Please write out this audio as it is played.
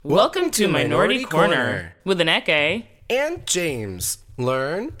Welcome to Minority Corner with Aneke and James.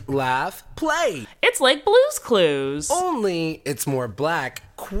 Learn, laugh, play. It's like Blue's Clues. Only it's more black,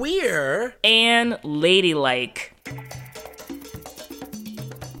 queer, and ladylike.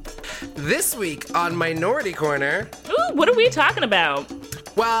 This week on Minority Corner. Ooh, what are we talking about?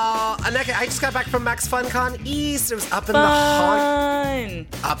 Well, Aneke, I just got back from Max FunCon East. It was up in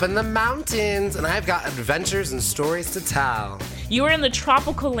up in the mountains, and I've got adventures and stories to tell. You were in the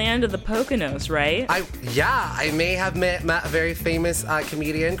tropical land of the Poconos, right? I may have met a very famous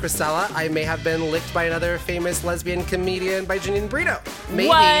comedian, Cristela. I may have been licked by another famous lesbian comedian by Janine Brito. Maybe,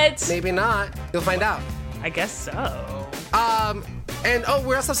 what? Maybe not. You'll find out. I guess so. And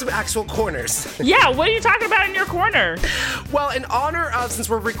we also have some actual corners. Yeah, what are you talking about in your corner? Well, in honor of, since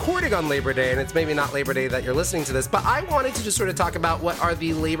we're recording on Labor Day, and it's maybe not Labor Day that you're listening to this, but I wanted to just sort of talk about what are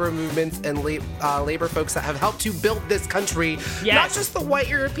the labor movements and labor folks that have helped to build this country. Yes. Not just the white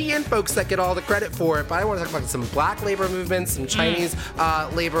European folks that get all the credit for it, but I want to talk about some black labor movements, some Chinese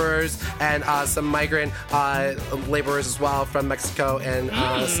laborers, and some migrant laborers as well from Mexico and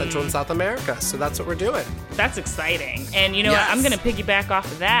Central and South America. So that's what we're doing. That's exciting. And you know what? I'm going to piggyback off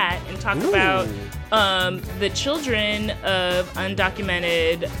of that and talk about the children of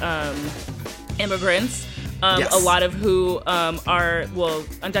undocumented immigrants. A lot of who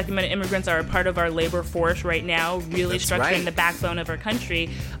undocumented immigrants are a part of our labor force right now, really structuring the backbone of our country.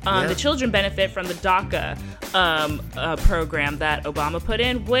 The children benefit from the DACA program that Obama put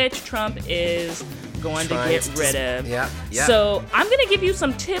in, which Trump is going to get rid of. So I'm going to give you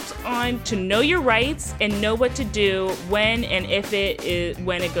some tips on to know your rights and know what to do when and if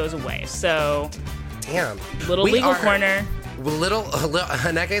when it goes away. So, little legal corner.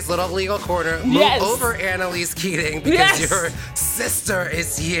 Aneke's little legal corner. Move over, Annalise Keating, because your sister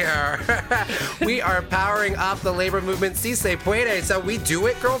is here. We are powering up the labor movement. Si se puede. So we do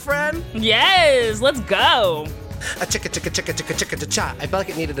it, girlfriend? Yes, let's go. A chicka chicka chicka chicka chicka cha. I felt like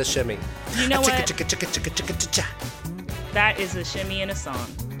it needed a shimmy. You know what? Chicka chicka chicka chicka chicka cha. That is a shimmy in a song.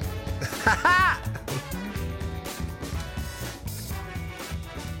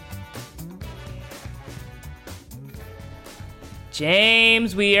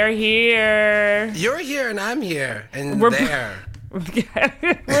 James, we are here. You're here and I'm here. And we're there.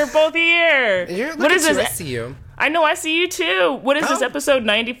 We're both here. What is this? I see you. I know, I see you too. What is this, episode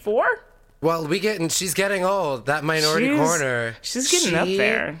 94? Well, she's getting old. That Minority Corner. She's getting up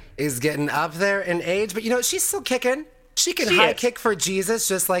there. Is getting up there in age, but you know, she's still kicking. She can high kick for Jesus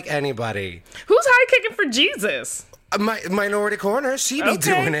just like anybody. Who's high kicking for Jesus? Minority Corner, she be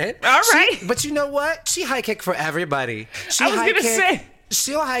doing it. All right. But you know what? She high kick for everybody. She'll high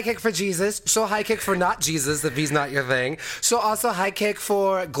kick for Jesus. She'll high kick for not Jesus if he's not your thing. She'll also high kick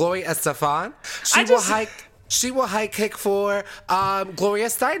for Gloria Estefan. She will high kick for Gloria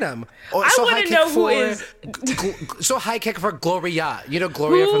Steinem. I want to know who is. She'll high kick for Gloria. You know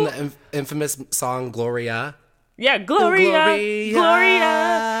Gloria from the infamous song Gloria? Yeah, Gloria.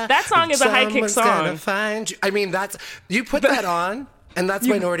 That song is a high kick song. Gonna find you. I mean, you put that on, and that's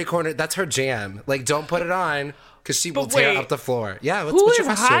Minority Corner. That's her jam. Like, don't put it on, because she will tear up the floor. Yeah, what's your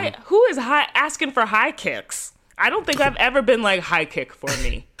question? Who is asking for high kicks? I don't think I've ever been like, high kick for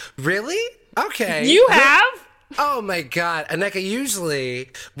me. Really? Okay. You have? Oh my God. Aneke, usually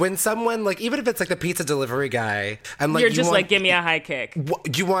when someone, like, even if it's like the pizza delivery guy, I'm like, you're just like, give me a high kick.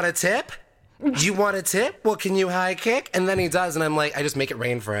 You want a tip? You want a tip? Well, can you high kick? And then he does, and I'm like, I just make it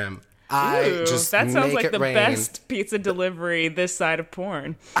rain for him. That sounds like the best pizza delivery this side of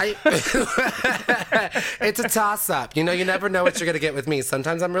porn. It's a toss-up. You know, you never know what you're going to get with me.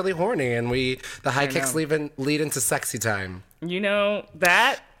 Sometimes I'm really horny, and the high kicks lead into sexy time. You know,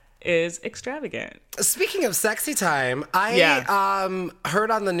 that is extravagant. Speaking of sexy time, I heard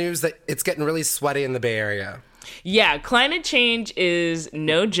on the news that it's getting really sweaty in the Bay Area. Yeah, climate change is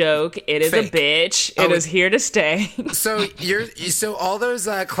no joke. It is Fake. A bitch. It is here to stay. So all those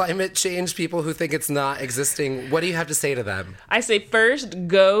climate change people who think it's not existing, what do you have to say to them? I say first,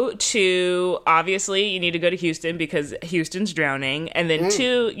 obviously, you need to go to Houston because Houston's drowning. And then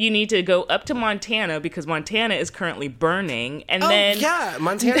two, you need to go up to Montana because Montana is currently burning. And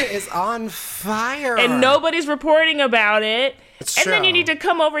Montana is on fire. And nobody's reporting about it. It's and true. then you need to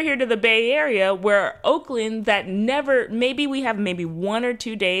come over here to the Bay Area where Oakland, maybe we have maybe 1 or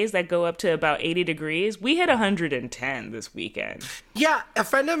 2 days that go up to about 80 degrees. We hit 110 this weekend. Yeah, a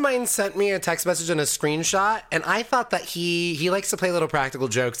friend of mine sent me a text message and a screenshot, and I thought that he likes to play little practical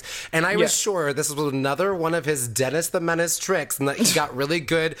jokes, and I was sure this was another one of his Dennis the Menace tricks, and that he got really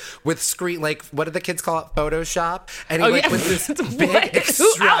good with what did the kids call it, Photoshop? And he with this big extra...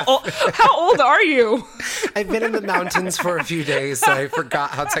 How old are you? I've been in the mountains for a few days. yesterday, so I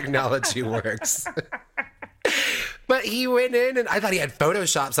forgot how technology works. But he went in, and I thought he had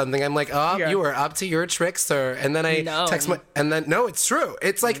photoshopped something. I'm like, oh, you were up to your tricks, sir. And then I text no, it's true.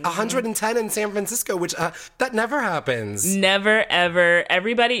 It's like 110 in San Francisco, which that never happens. Never, ever.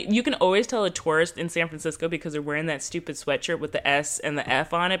 Everybody, you can always tell a tourist in San Francisco because they're wearing that stupid sweatshirt with the S and the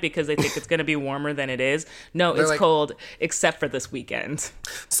F on it because they think it's going to be warmer than it is. No, it's cold, except for this weekend.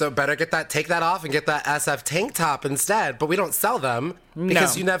 So better take that off and get that SF tank top instead. But we don't sell them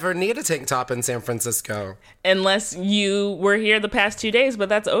because you never need a tank top in San Francisco. Unless you were here the past 2 days, but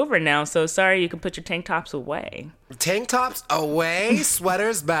that's over now. So sorry, you can put your tank tops away. Tank tops away,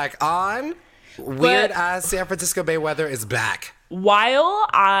 sweaters back on. Weird ass San Francisco Bay weather is back. While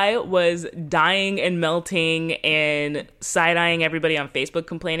I was dying and melting and side-eyeing everybody on Facebook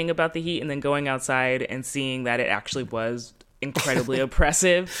complaining about the heat and then going outside and seeing that it actually was incredibly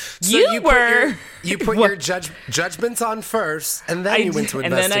oppressive. So you put your judgments on first, and then you went to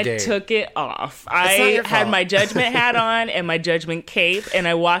investigate. And then I took it off. I had my judgment hat on and my judgment cape, and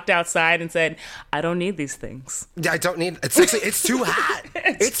I walked outside and said, I don't need these things. Yeah, I don't need... It's too hot.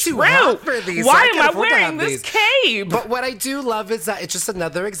 It's too hot for these. Why am I wearing this cape? But what I do love is that it's just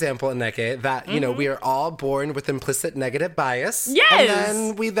another example, Anneke, that, you know, we are all born with implicit negative bias. Yes. And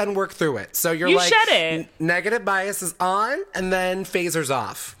then we work through it. So you shed it. Negative bias is on, and then phasers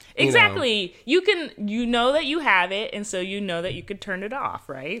off. Exactly. You know that you have it, and so you know that you could turn it off,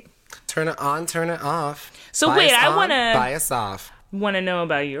 right? Turn it on, turn it off. So wait, I want to bias off. Want to know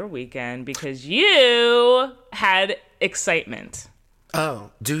about your weekend because you had excitement.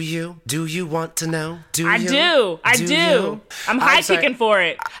 Oh, do you? Do you want to know? I do. I'm high kicking for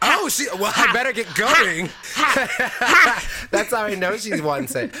it. I better get going. That's how I know she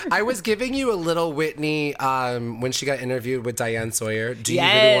wants it. I was giving you a little Whitney when she got interviewed with Diane Sawyer. Do you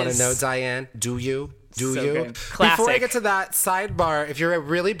really want to know, Diane? Do you? Do so you? Good. Classic. Before I get to that, sidebar, if you're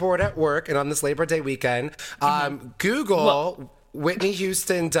really bored at work and on this Labor Day weekend, Google... Whitney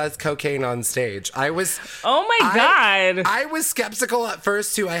Houston does cocaine on stage. Oh my God. I was skeptical at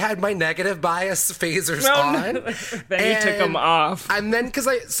first too. I had my negative bias phasers on. Then you took them off. And then because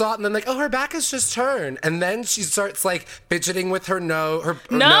I saw it and then like, oh, her back is just turned. And then she starts like fidgeting with her nose.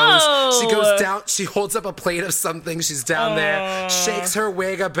 She goes down. She holds up a plate of something. She's down there, shakes her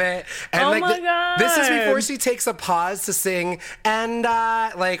wig a bit. And my God. This is before she takes a pause to sing and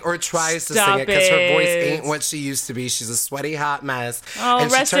or tries to sing it because her voice ain't what she used to be. She's a sweaty hot mess. Oh,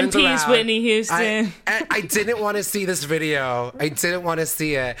 and rest in peace, Whitney Houston. I didn't want to see this video. I didn't want to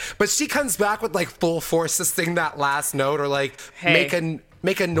see it. But she comes back with like full force to sing that last note or like make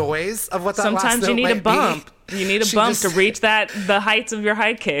a noise of what that last note Sometimes you need might a bump. Be. You need a bump to reach the heights of your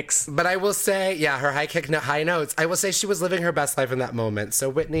high kicks. But I will say, her high notes. I will say she was living her best life in that moment. So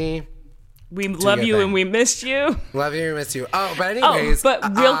Whitney... We love you and we missed you. Love you and miss you. Oh, but anyways.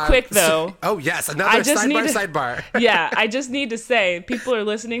 But real quick though. Yes, another sidebar. Yeah, I just need to say, people are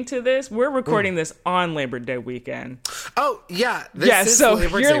listening to this. We're recording this on Labor Day weekend. Oh, yeah. So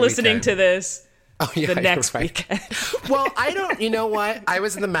you're listening to this the next weekend. Well, you know what? I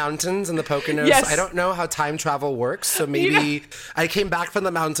was in the mountains in the Poconos. Yes. I don't know how time travel works, so maybe I came back from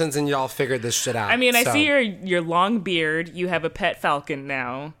the mountains and y'all figured this shit out. I mean, I see your long beard. You have a pet falcon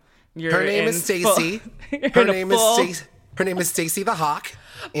now. Her name is Stacy. Her name is Stacy the Hawk.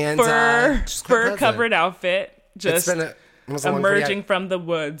 And fur covered outfit, just emerging from the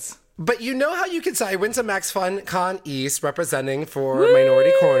woods. But you know how you can say I went to Max Fun Con East representing for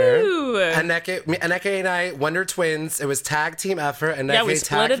Minority Corner. Anneke and I, Wonder Twins. It was tag team effort. Anneke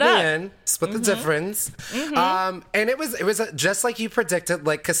tagged me in, split the difference. And it was just like you predicted,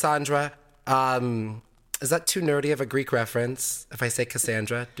 like Cassandra. Is that too nerdy of a Greek reference if I say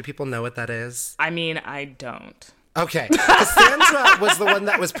Cassandra? Do people know what that is? I mean, I don't. Okay. Cassandra was the one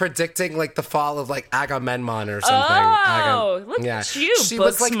that was predicting like the fall of like Agamemnon or something. Look at you, she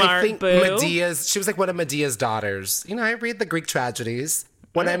was like, smart, I think boo. she was like one of Medea's daughters. You know, I read the Greek tragedies.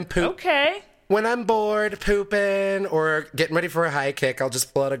 When When I'm bored, pooping, or getting ready for a high kick, I'll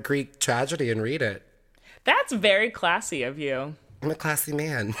just pull out a Greek tragedy and read it. That's very classy of you. I'm a classy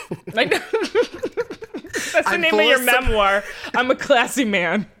man. That's the name of your memoir. I'm a classy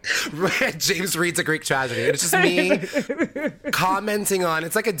man. James reads a Greek tragedy. It's just me commenting on.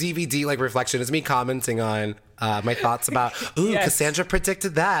 It's like a DVD like reflection. It's me commenting on my thoughts about. Cassandra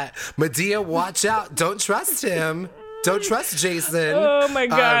predicted that. Medea, watch out! Don't trust him. Don't trust Jason. Oh my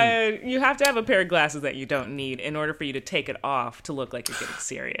God. You have to have a pair of glasses that you don't need in order for you to take it off to look like you're getting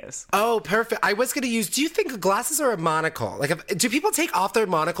serious. Oh, perfect. I was going to use, do you think glasses are a monocle? Like, do people take off their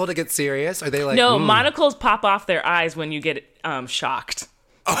monocle to get serious? Are they like... No, monocles pop off their eyes when you get shocked.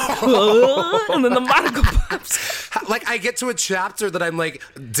 and then the monocle pops. Like, I get to a chapter that I'm like,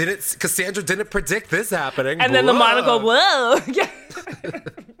 Cassandra didn't predict this happening. And then the monocle, whoa. Yeah.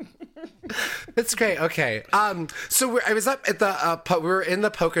 It's great. Okay. So I was up at the, we were in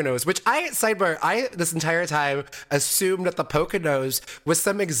the Poconos, which I this entire time assumed that the Poconos was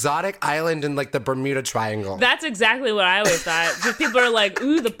some exotic island in like the Bermuda Triangle. That's exactly what I always thought. Just people are like,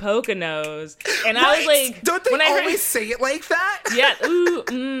 ooh, the Poconos. And right? I was like, don't they always say it like that? Yeah.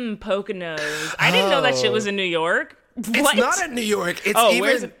 Ooh, Poconos. I didn't know that shit was in New York. What? It's not in New York.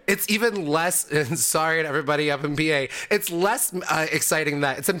 It's even less. And sorry to everybody up in PA. It's less exciting than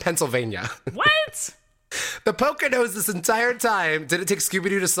that. It's in Pennsylvania. What? The Poconos this entire time, did it take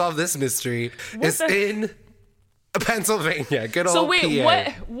Scooby-Doo to solve this mystery, is in Pennsylvania. Good old So wait,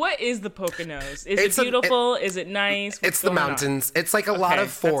 PA. what is the Poconos? Is it beautiful? Is it nice? It's the mountains. It's like a lot of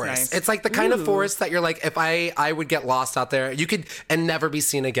forest. Nice. It's like the kind of forest that you're like, if I would get lost out there, you could and never be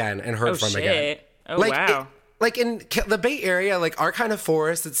seen again and heard from again. Oh, wow. Like in the Bay Area, like our kind of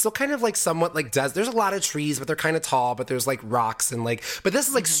forest, it's still kind of like somewhat like desert. There's a lot of trees, but they're kind of tall, but there's like rocks and like, but this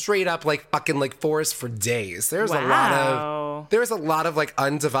is like straight up like fucking like forest for days. There's a lot of like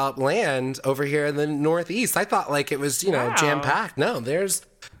undeveloped land over here in the Northeast. I thought like it was, jam packed. No, there's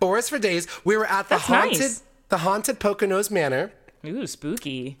forest for days. We were at the haunted Poconos Manor. Ooh,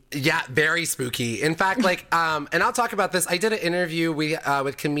 spooky. Yeah, very spooky. In fact, like, and I'll talk about this. I did an interview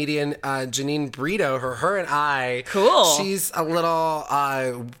with comedian Janine Brito. Her and I. Cool. She's a little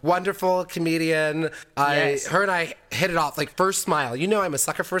wonderful comedian. Yes. Her and I hit it off. Like, first smile. You know I'm a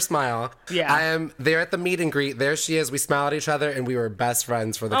sucker for a smile. Yeah. I am there at the meet and greet. There she is. We smile at each other, and we were best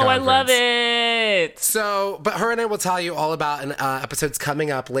friends for the conference. I love it. So, but her and I will tell you all about episodes coming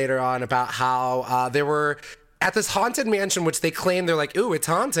up later on about how there were... At this haunted mansion, which they claim they're like, ooh, it's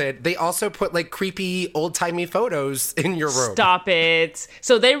haunted, they also put like creepy old-timey photos in your room. Stop it.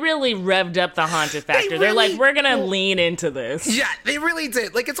 So they really revved up the haunted factor. They're like, we're going to lean into this. Yeah, they really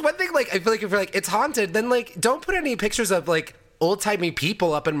did. Like, it's one thing, like, I feel like if you're like, it's haunted, then like, don't put any pictures of like old-timey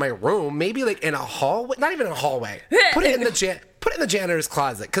people up in my room. Maybe like in a hallway, not even in a hallway. Put it in the janitor's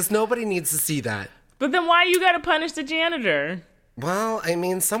closet, because nobody needs to see that. But then why you got to punish the janitor? Well, I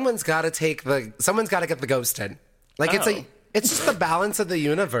mean, someone's got to get the ghost in. Like, it's just the balance of the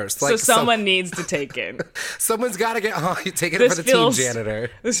universe. Like, so someone needs to take it. Someone's got to take it for the team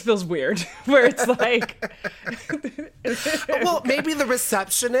janitor. This feels weird. Where it's like... Well, maybe the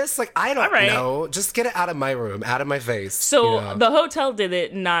receptionist. Like, I don't know. Just get it out of my room, out of my face. So the hotel did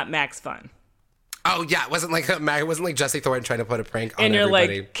it, not Max Fun. Oh, yeah. It wasn't like Jesse Thornton trying to put a prank on everybody.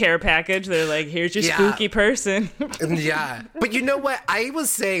 And your like care package. They're like, here's your spooky person. Yeah. But you know what? I will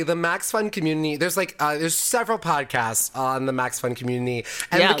say the Max Fun community, there's several podcasts on the Max Fun community.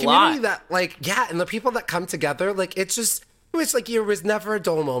 And the community that and the people that come together, like it was like there was never a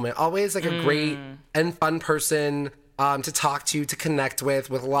dull moment. Always like a great and fun person to talk to connect with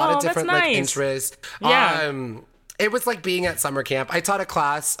a lot of different like interests. Yeah. It was like being at summer camp. I taught a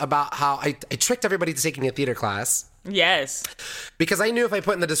class about how I tricked everybody to taking a theater class. Yes. Because I knew if I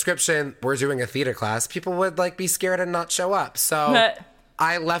put in the description, we're doing a theater class, people would like be scared and not show up. So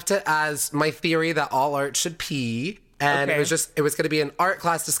I left it as my theory that all art should pee. And it was going to be an art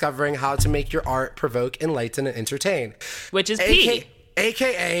class discovering how to make your art provoke, enlighten, and entertain. Which is pee.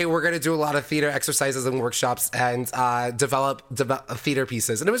 AKA, we're going to do a lot of theater exercises and workshops and develop theater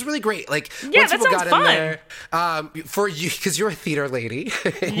pieces. And it was really great. Like, once people got in there, for you, because you're a theater lady.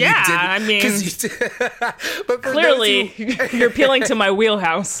 Yeah, I mean, but clearly you're appealing to my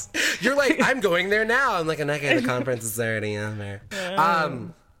wheelhouse. You're like, I'm going there now. I'm like, I'm not going to the conference. It's already on there.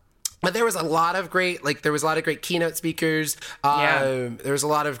 But there was a lot of great, keynote speakers. There was a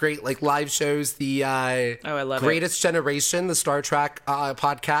lot of great, live shows. The I love Greatest Generation, the Star Trek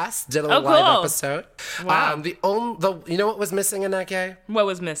podcast, did a live episode. Wow. You know what was missing in that game? What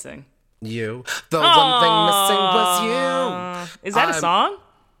was missing? You. The one thing missing was you. Is that a song?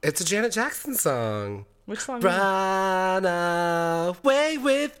 It's a Janet Jackson song. Which song? Run away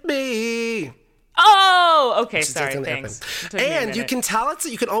with me. Oh, okay. Sorry, thanks. And you can tell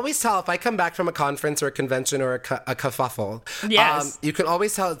you can always tell if I come back from a conference or a convention or a kerfuffle. Yes. You can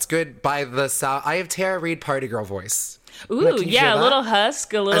always tell it's good by the sound. I have Tara Reid party girl voice. Ooh, yeah, a little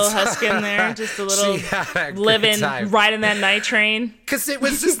husk in there, just a little living right in that night train. Because it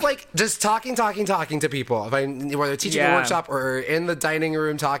was just talking to people. Whether teaching a workshop or in the dining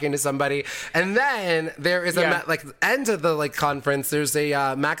room talking to somebody, and then there is end of the conference. There's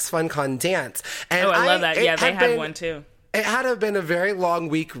a Max FunCon dance. And I love that. Yeah, they had one too. It had been a very long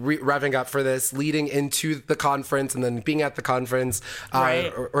week revving up for this, leading into the conference and then being at the conference.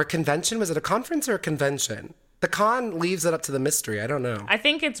 Right. Or convention. Was it a conference or a convention? The con leaves it up to the mystery. I don't know. I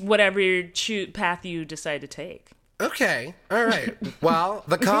think it's whatever path you decide to take. Okay. All right. Well,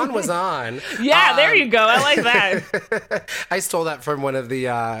 the con was on. Yeah, there you go. I like that. I stole that from one of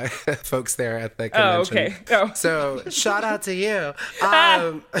the folks there at the convention. Oh, okay. Oh. So shout out to you.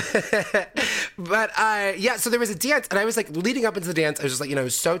 But yeah, so there was a dance, and I was like, leading up into the dance, I was just like,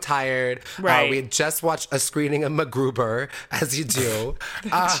 so tired. Right. We had just watched a screening of MacGruber, as you do.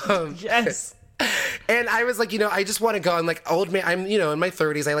 Yes. And I was like, I just want to go. I'm like, old man, I'm, in my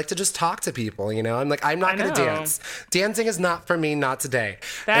 30s. I like to just talk to people, I'm like, I'm not going to dance. Dancing is not for me, not today.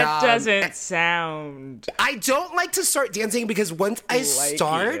 That doesn't sound... I don't like to start dancing because once I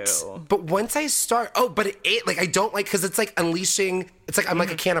start, I don't like, because it's like unleashing, it's like, I'm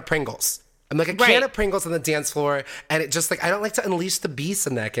like a can of Pringles. I'm like a can of Pringles on the dance floor, and it just like, I don't like to unleash the beast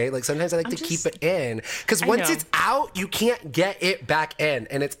in that, okay? Like sometimes I like to keep it in, because once it's out, you can't get it back in,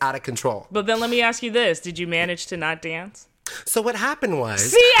 and it's out of control. But then let me ask you this: did you manage to not dance? So what happened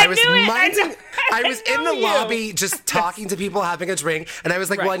was, I was in the lobby just talking to people, having a drink, and I was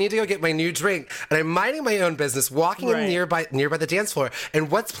like, well, I need to go get my new drink. And I'm minding my own business, walking in nearby the dance floor.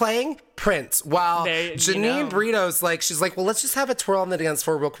 And what's playing? Prince. While Janine Brito's like, she's like, well, let's just have a twirl on the dance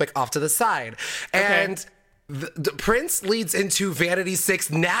floor real quick off to the side. And the Prince leads into Vanity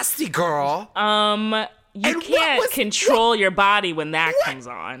 6 Nasty Girl. You can't control your body when that comes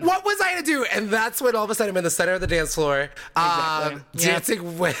on. What was I to do? And that's when all of a sudden I'm in the center of the dance floor,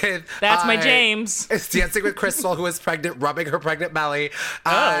 dancing with... That's my James. Dancing with Crystal, who is pregnant, rubbing her pregnant belly.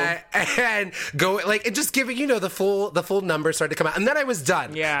 And going, like, and just giving, the full number started to come out. And then I was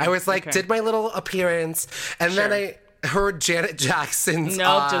done. Yeah. I was like, did my little appearance. And then I heard Janet Jackson's...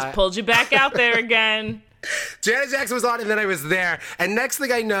 just pulled you back out there again. Janet Jackson was on, and then I was there. And next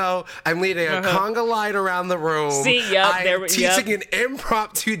thing I know, I'm leading a conga line around the room. I'm teaching an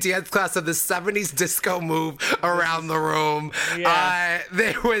impromptu dance class of the 70s disco move around the room. Yeah.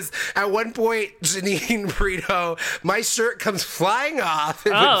 There was, at one point, Janine Brito, my shirt comes flying off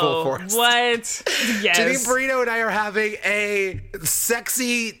in full force. What? Yes. Janine Brito and I are having a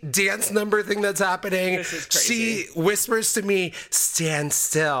sexy dance number thing that's happening. This is crazy. She whispers to me, stand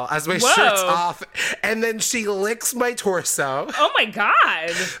still, as my shirt's off. And then she licks my torso. Oh my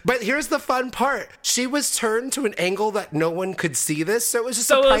God. But here's the fun part. She was turned to an angle that no one could see this, so it was just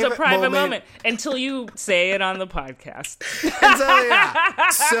a private moment. Until you say it on the podcast. That's what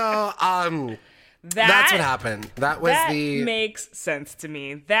happened. That makes sense to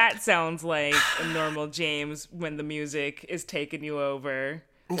me. That sounds like a normal James when the music is taking you over.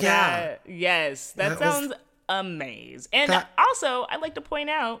 Yeah. That sounds amazing. And also, I'd like to point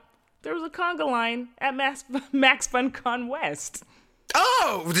out, there was a conga line at Max Fun Con West.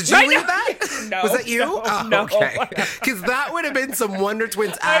 Oh, did you leave that? No. Was that you? No. Okay. Because that would have been some Wonder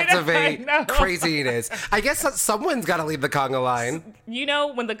Twins activate craziness. I guess someone's got to leave the conga line.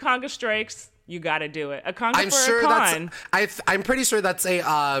 When the conga strikes, you got to do it. A conga a con. I'm pretty sure that's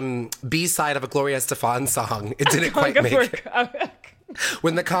a B-side of a Gloria Estefan song. It didn't quite make it.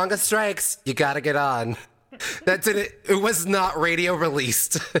 When the conga strikes, you got to get on. It was not radio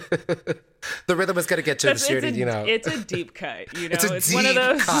released. The rhythm was going to get you distributed, It's a deep cut, It's a deep one of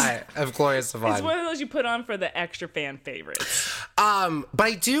those, cut of Gloria Estefan. It's one of those you put on for the extra fan favorites. But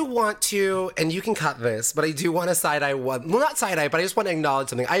I do want to, and you can cut this, but I do want to side-eye one. Well, not side-eye, but I just want to acknowledge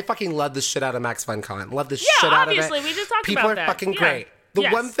something. I fucking love the shit out of Max Fun Con. Love the shit out of it. Yeah, obviously, we just talked People about that. People are fucking great. The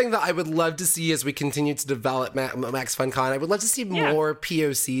one thing that I would love to see as we continue to develop Max Fun Con, I would love to see more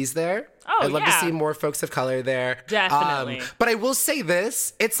POCs there. I'd love to see more folks of color there. Definitely. But I will say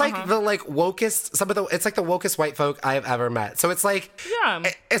this, it's like the wokest, it's like the wokest white folk I have ever met. So it's like,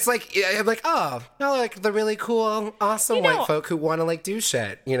 it's like, I'm like, oh, I like the really cool, awesome white folk who want to do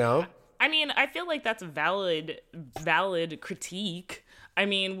shit, I mean, I feel like that's a valid critique. I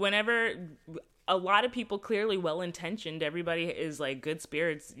mean, whenever a lot of people clearly well-intentioned, everybody is good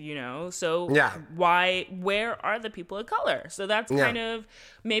spirits, so where are the people of color? So that's kind of,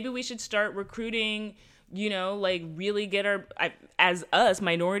 maybe we should start recruiting, really get as us,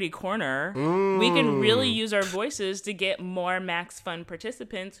 Minority Corner, we can really use our voices to get more Max Fun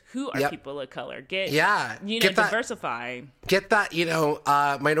participants who are people of color. Diversify. Get that,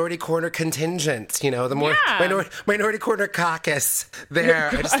 Minority Corner contingent, the more Minority Corner caucus there.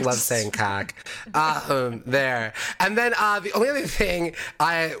 I just love saying cock. There. And then the only other thing,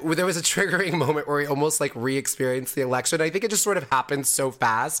 there was a triggering moment where we almost re-experienced the election. I think it just sort of happened so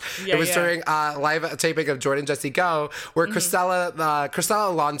fast. It was during live taping Thanksgiving of Jordan Jesse Go, where Cristela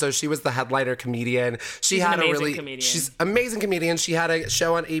Alonso, she was the headliner comedian. She's amazing comedian. She had a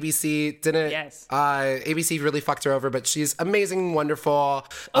show on ABC. ABC really fucked her over, but she's amazing, wonderful.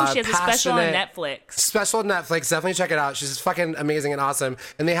 She has a special on Netflix. Special on Netflix. Definitely check it out. She's fucking amazing and awesome.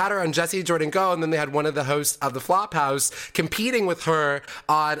 And they had her on Jesse Jordan Go, and then they had one of the hosts of the Flophouse competing with her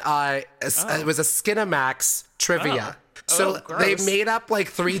on it was a Skinamax trivia. So they made up like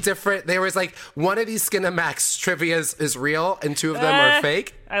 3 different. There was like one of these Skinamax trivias is real, and 2 of them are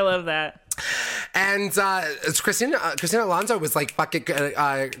fake. I love that. And Christina Alonso was like fucking.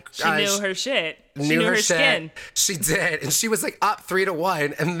 She knew her shit. She knew her skin. She did, and she was like up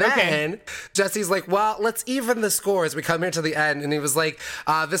 3-1. And then Jesse's like, "Well, let's even the scores. We come here to the end." And he was like,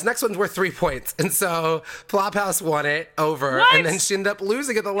 "This next one's worth 3 points." And so Flophouse won it over, and then she ended up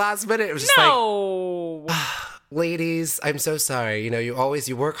losing at the last minute. It was just like, ladies, I'm so sorry. You know, you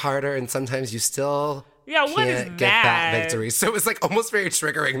work harder, and sometimes you still. Can't get that victory. So it was like almost very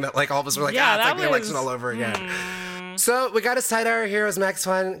triggering that like all of us were like, it's like the election all over again. So we got to cite our heroes. Max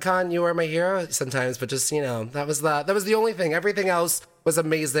Con, you are my hero sometimes, but just, you know, that was the only thing. Everything else was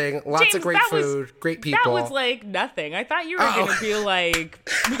amazing. Lots of great food, great people. That was like nothing. I thought you were going to be like.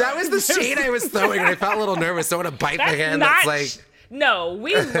 That was the shade I was throwing, and I felt a little nervous. Don't want to bite the hand that's like. No,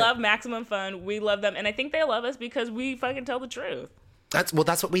 we love Maximum Fun. We love them. And I think they love us because we fucking tell the truth. That's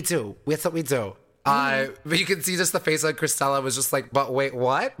what we do. That's what we do. But you can see just the face of Cristela was just like, but wait,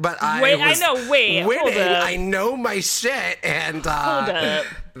 what? But I know, winning. I know my shit, and hold up.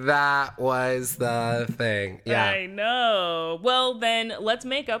 That was the thing. Yeah, I know. Well, then let's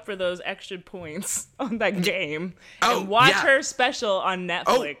make up for those extra points on that game and watch her special on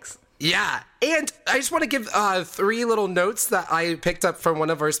Netflix. Yeah, and I just want to give 3 little notes that I picked up from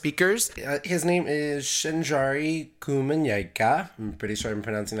one of our speakers. His name is Shinjari Kumanyaka. I'm pretty sure I'm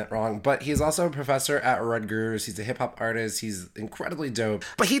pronouncing that wrong, but he's also a professor at Rutgers. He's a hip-hop artist. He's incredibly dope.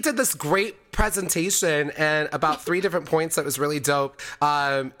 But he did this great presentation and about 3 different points that was really dope.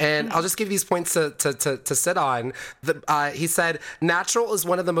 And I'll just give these points to sit on. He said, natural is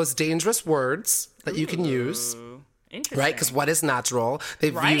one of the most dangerous words that you can use. Right? Because what is natural?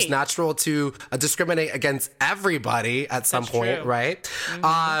 They've used natural to discriminate against everybody at some point, right?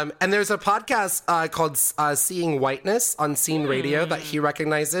 Mm-hmm. And there's a podcast called Seeing Whiteness on Scene Radio that he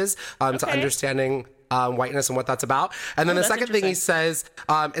recognizes to understanding whiteness and what that's about. And then the second thing he says,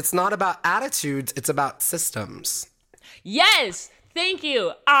 it's not about attitudes, it's about systems. Yes! Thank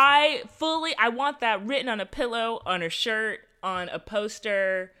you. I want that written on a pillow, on a shirt, on a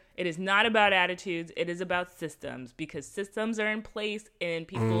poster. It is not about attitudes. It is about systems, because systems are in place and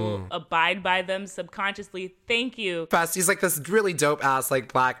people abide by them subconsciously. Thank you. He's like this really dope ass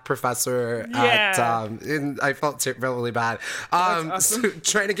like black professor at and I felt really bad. Awesome. So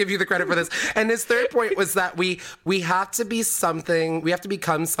trying to give you the credit for this. And his third point was that we have to be something. We have to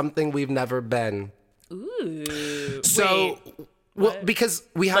become something we've never been. Ooh. So. Well, because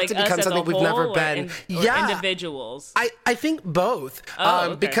we have to become something we've never been. Individuals. I think both.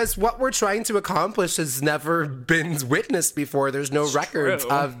 Because what we're trying to accomplish has never been witnessed before. There's no records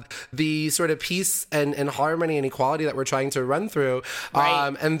of the sort of peace and harmony and equality that we're trying to run through.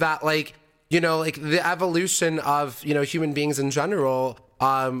 Right. And that, like, you know, like the evolution of, you know, human beings in general.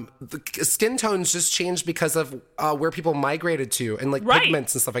 The skin tones just changed because of where people migrated to and like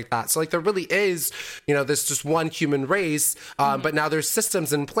pigments and stuff like that. So like there really is, you know, this just one human race, but now there's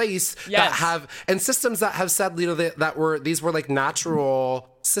systems in place that have, and systems that have said, you know, these were like natural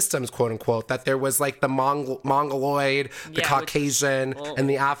systems, quote unquote, that there was like the Mongoloid, the Caucasian, and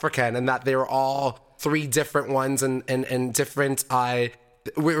the African, and that they were all 3 different ones and different,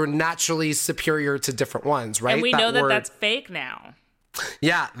 we were naturally superior to different ones, right? And we know that that's fake now.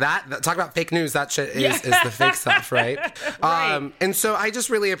 Yeah, that talk about fake news. That shit is the fake stuff, right? And so I just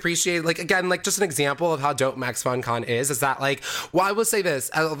really appreciate, like, again, like just an example of how dope Max FunCon is that, like, well, I will say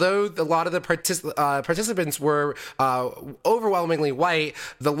this, although a lot of the participants were overwhelmingly white,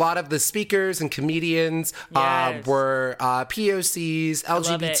 a lot of the speakers and comedians were POCs,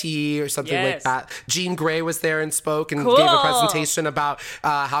 LGBT or something like that. Jean Grey was there and spoke and gave a presentation about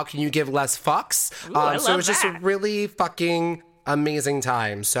how can you give less fucks. So it was just a really fucking amazing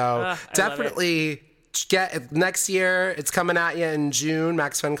time. So definitely get it next year. It's coming at you in June,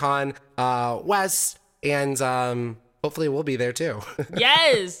 Max FunCon West, and hopefully we'll be there too.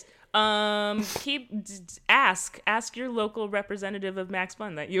 Yes. Ask your local representative of Max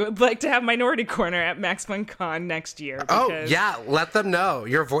Fun that you would like to have Minority Corner at Max Fun Con next year. Let them know.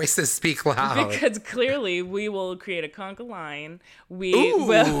 Your voices speak loud. Because clearly we will create a conga line. We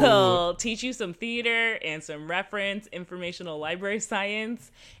will teach you some theater and some reference, informational library science.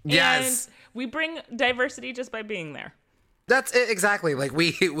 Yes. And we bring diversity just by being there. That's it, exactly. Like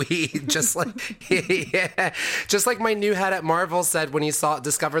we just like just like my new head at Marvel said when he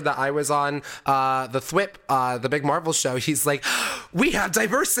discovered that I was on the THWIP, the big Marvel show. He's like, we have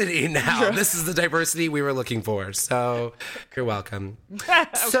diversity now. This is the diversity we were looking for. So you're welcome.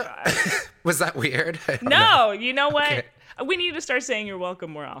 Was that weird? No, you know what? Okay. We need to start saying you're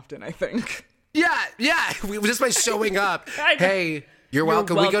welcome more often, I think. Yeah. Just by showing up. Hey. You're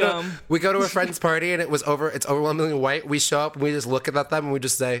welcome. We go to a friend's party and it's overwhelmingly white. We show up and we just look at them and we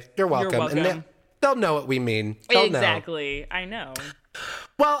just say, you're welcome. And they'll know what we mean. Exactly. I know.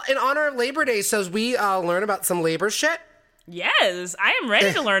 Well, in honor of Labor Day, so we learn about some labor shit. Yes, I am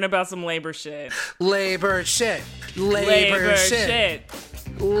ready to learn about some labor shit. Labor shit. Labor shit.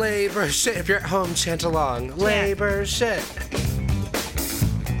 Labor shit. If you're at home, chant along. Labor shit.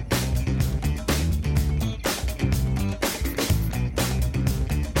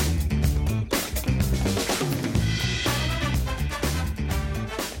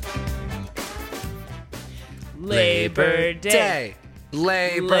 Labor Day.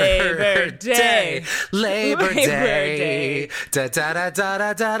 Labor Day. Labor Day. Da da da da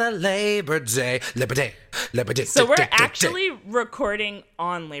da da da. Labor Day. Labor Day. Labor Day. So we're actually recording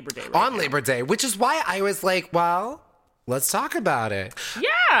on Labor Day. On Labor Day, which is why I was like, well, let's talk about it.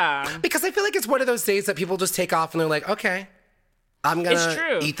 Yeah. Because I feel like it's one of those days that people just take off and they're like, okay, I'm going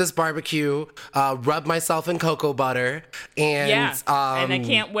to eat this barbecue, rub myself in cocoa butter, and... and I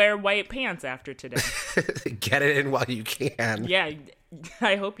can't wear white pants after today. Get it in while you can. Yeah,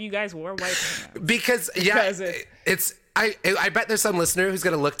 I hope you guys wore white pants. Because it's... I bet there's some listener who's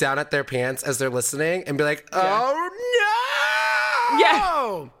going to look down at their pants as they're listening and be like, oh, no!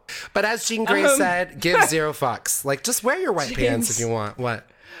 Yeah. But as Jean Grey said, give zero fucks. Like, just wear your white pants if you want. What?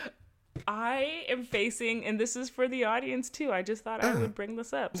 I am facing, and this is for the audience too. I just thought I would bring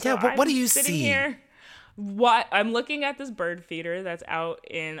this up. So but what do you see? Here, I'm looking at this bird feeder that's out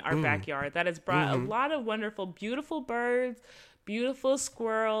in our backyard that has brought a lot of wonderful, beautiful birds, beautiful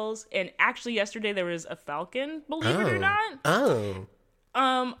squirrels, and actually yesterday there was a falcon. Believe it or not.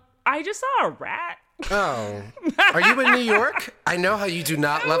 I just saw a rat. Oh, are you in New York? I know how you do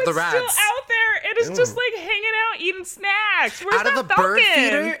not love the rats. It's still out there. It is just like hanging out, eating snacks. Where's out of the falcon? Bird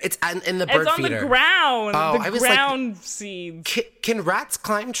feeder? It's in the bird feeder. It's on the ground. Oh, the ground seeds. Can rats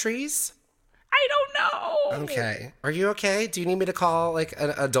climb trees? I don't know. Okay. Are you okay? Do you need me to call like an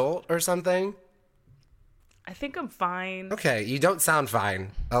adult or something? I think I'm fine. Okay, you don't sound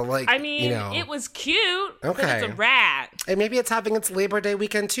fine. It was cute. Okay. But it's a rat. And maybe it's having its Labor Day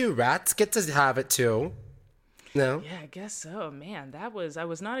weekend too. Rats get to have it too. No? Yeah, I guess so. Man, I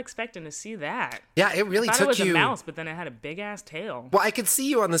was not expecting to see that. Yeah, it really I thought took it was you... a mouse, but then it had a big-ass tail. Well, I could see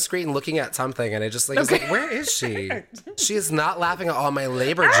you on the screen looking at something, and I just was like, where is she? She is not laughing at all my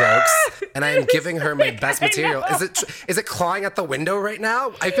labor jokes, and I am giving her my best material. Is it clawing at the window right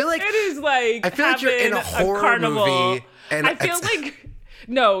now? I feel like... It is like... I feel like you're in a horror movie. And I feel like...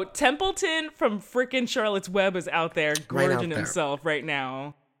 No, Templeton from frickin' Charlotte's Web is out there gorging himself right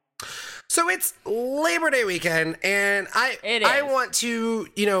now. So it's Labor Day weekend, and I want to,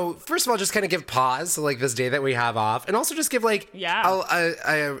 first of all, just kind of give pause to like this day that we have off, and also just give I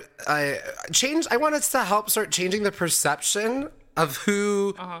want us to help start changing the perception of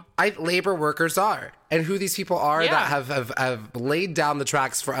who labor workers are and who these people are that have laid down the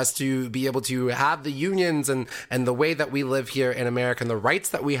tracks for us to be able to have the unions and the way that we live here in America and the rights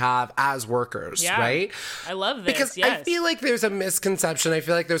that we have as workers, right? I love this. Because I feel like there's a misconception. I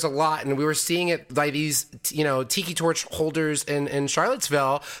feel like there's a lot, and we were seeing it by these, tiki torch holders in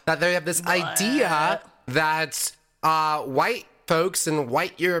Charlottesville, that they have this idea that white folks and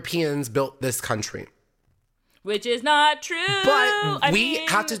white Europeans built this country. Which is not true. But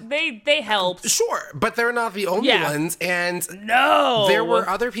have to... They helped. Sure, but they're not the only ones. And there were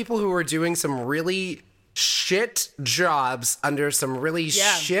other people who were doing some really shit jobs under some really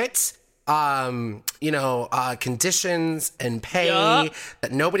shit, conditions and pay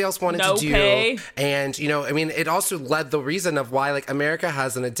that nobody else wanted to do. Pay. And, it also led the reason of why, like, America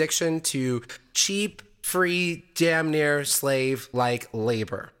has an addiction to cheap, free, damn near slave-like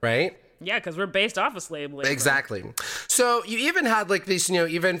labor, right? Yeah, because we're based off of slave labor. Exactly. So you even had like these,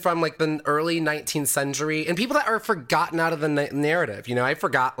 even from like the early 19th century, and people that are forgotten out of the narrative. I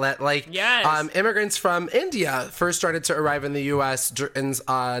forgot that immigrants from India first started to arrive in the U.S. in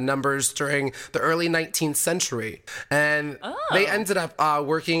numbers during the early 19th century, and they ended up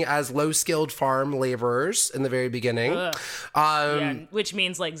working as low-skilled farm laborers in the very beginning. Which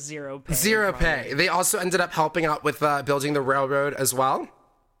means like zero pay. Zero pay. They also ended up helping out with building the railroad as well.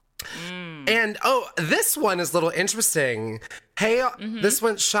 And this one is a little interesting. Hey, this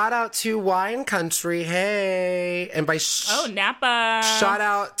one, shout out to wine country. Hey, and by Napa. Shout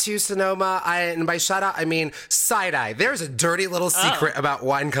out to Sonoma. And by shout out, I mean side eye. There's a dirty little secret about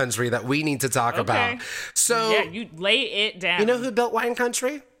wine country that we need to talk about. So you lay it down. You know who built wine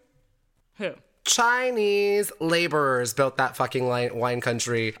country? Who? Chinese laborers built that fucking wine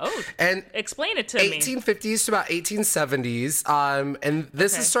country. And explain it to me. 1850s to about 1870s. And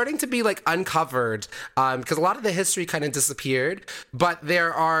this is starting to be like uncovered because a lot of the history kind of disappeared. But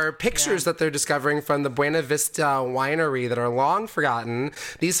there are pictures that they're discovering from the Buena Vista winery that are long forgotten.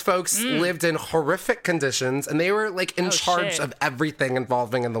 These folks lived in horrific conditions, and they were like in charge of everything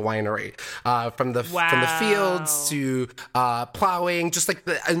involving in the winery, from the fields to plowing, just like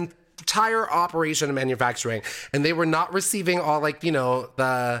the entire operation of manufacturing. And they were not receiving all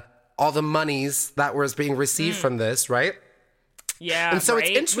all the monies that was being received from this, right? Yeah, and so it's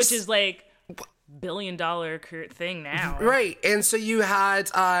interesting, which is like billion-dollar thing now, right? And so you had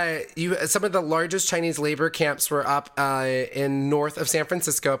some of the largest Chinese labor camps were up in north of San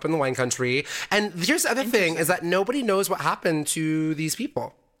Francisco, up in the wine country. And here's the other thing: is that nobody knows what happened to these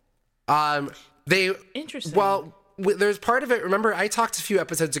people. Interesting. Well, there's part of it. Remember, I talked a few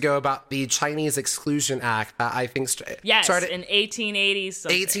episodes ago about the Chinese Exclusion Act that I think started in 1880s.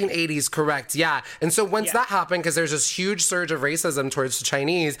 Something. 1880s, correct? Yeah. And so once that happened, because there's this huge surge of racism towards the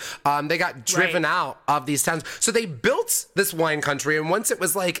Chinese, they got driven out of these towns. So they built this wine country, and once it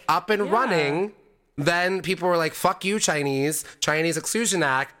was like up and running, then people were like, "Fuck you, Chinese Exclusion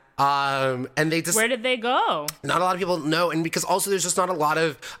Act." And they just, where did they go? Not a lot of people know, and because also there's just not a lot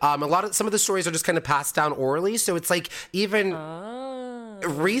of some of the stories are just kind of passed down orally. So it's like even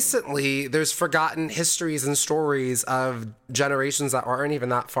recently there's forgotten histories and stories of generations that aren't even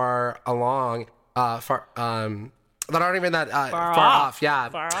that far along, that aren't even that far off. Yeah,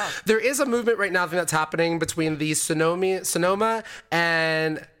 far off. There is a movement right now that's happening between the Sonoma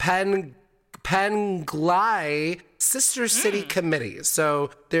and Penglai sister city committees.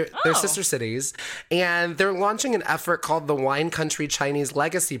 So they're sister cities, and they're launching an effort called the Wine Country Chinese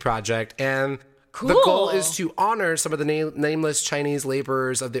Legacy Project. And the goal is to honor some of the nameless Chinese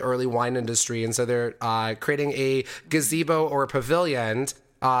laborers of the early wine industry. And so they're creating a gazebo or a pavilion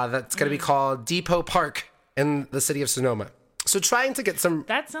that's going to be called Depot Park in the city of Sonoma. So trying to get some...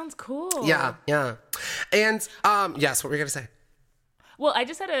 That sounds cool. Yeah. And yes, what were you going to say? Well,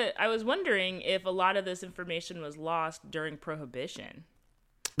 I was wondering if a lot of this information was lost during Prohibition.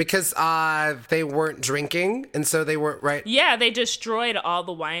 Because they weren't drinking, and so they weren't, right? Yeah, they destroyed all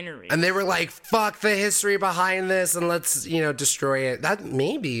the wineries. And they were like, fuck the history behind this, and let's, destroy it. That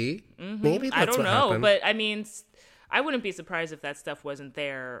maybe that's I don't what know, happened. but I mean, I wouldn't be surprised if that stuff wasn't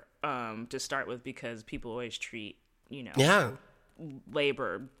there to start with, because people always treat,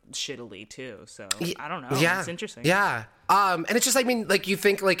 labor shittily too. So I don't know. It's interesting. Yeah. And it's just, you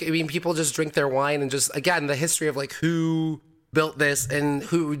think, people just drink their wine, and just, again, the history of who built this and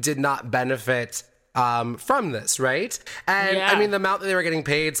who did not benefit from this, right? And the amount that they were getting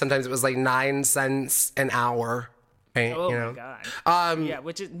paid, sometimes it was 9 cents an hour. Right? Oh my God.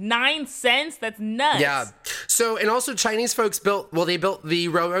 Which is 9 cents. That's nuts. Yeah. So, and also Chinese folks built the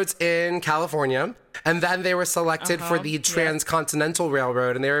railroads in California, and then they were selected for the Transcontinental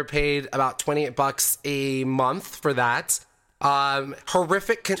Railroad, and they were paid about $28 a month for that.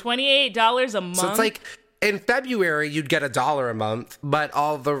 Horrific. $28 a month. So it's in February, you'd get $1 a month, but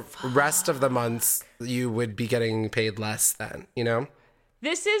all the rest of the months you would be getting paid less than,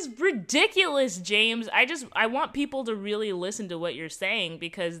 This is ridiculous, James. I want people to really listen to what you're saying,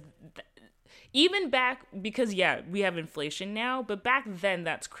 because we have inflation now, but back then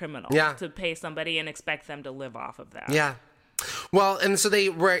that's criminal to pay somebody and expect them to live off of that. Yeah. Well, and so they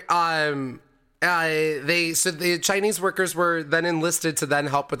were, the Chinese workers were then enlisted to then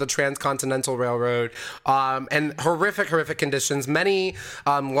help with the Transcontinental Railroad, and horrific conditions. Many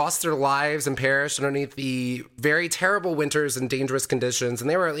lost their lives and perished underneath the very terrible winters and dangerous conditions. And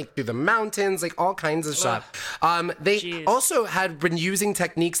they were through the mountains, all kinds of stuff. They also had been using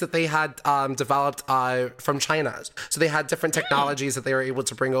techniques that they had developed from China. So they had different technologies that they were able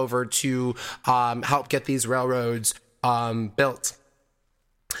to bring over to help get these railroads built.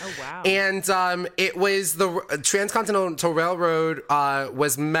 Oh, wow. And it was the Transcontinental Railroad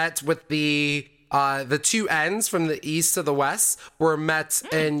was met with the two ends from the east to the west were met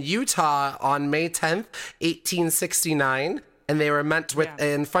in Utah on May 10th, 1869. And they were met with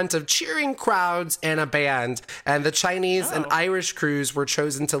in front of cheering crowds and a band. And the Chinese and Irish crews were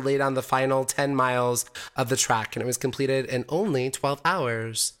chosen to lay down the final 10 miles of the track. And it was completed in only 12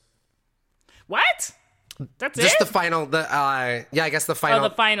 hours. What? That's Just it? the final, I guess the final,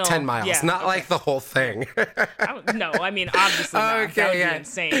 the final 10 miles. Not like the whole thing. No, I mean, obviously not. Okay, That would be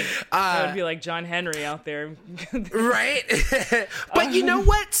insane. That would be like John Henry out there. Right? But you know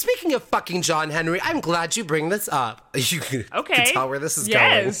what? Speaking of fucking John Henry, I'm glad you bring this up. You can tell where this is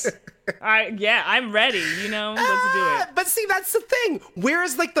going. I'm ready. You know, let's do it. But see, that's the thing. Where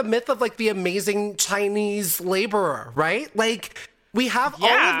is like the myth of like the amazing Chinese laborer, right? Like, we have all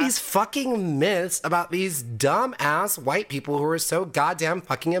of these fucking myths about these dumb-ass white people who are so goddamn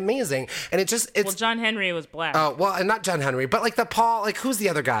fucking amazing. And it's... Well, John Henry was black. Oh, well, and not John Henry, but like the Paul... Like, who's the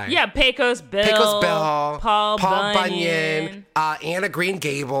other guy? Yeah, Pecos Bill. Paul Bunyan. Anna Green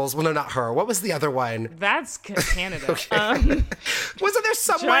Gables. Well, no, not her. What was the other one? That's Canada. Wasn't there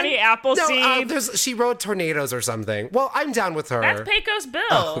someone... Johnny Appleseed. No, she rode Tornadoes or something. Well, I'm down with her. That's Pecos Bill.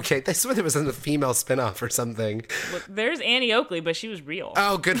 Oh, okay. This one, it was in the female spinoff or something. Well, there's Annie Oakley, but she was real.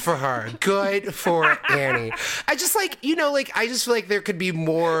 Oh, good for her. Good for Annie. I just like, you know, like, I just feel like there could be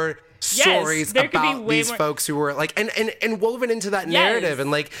more stories about these folks who were like, and woven into that narrative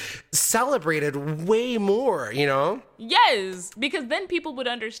and like celebrated way more, you know? Yes, because then people would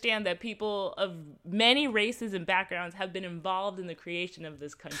understand that people of many races and backgrounds have been involved in the creation of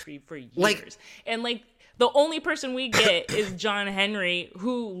this country for years. And like, the only person we get is John Henry,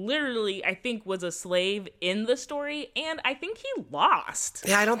 who literally, I think, was a slave in the story, and I think he lost.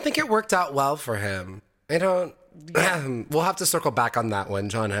 Yeah, I don't think it worked out well for him. I don't... We'll have to circle back on that one,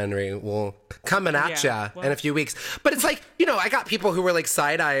 John Henry. We'll coming at ya in a few weeks. But it's like, you know, I got people who were like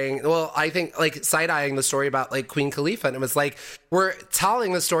side-eyeing, well, I think like side-eyeing the story about like Queen Khalifa. And it was like, we're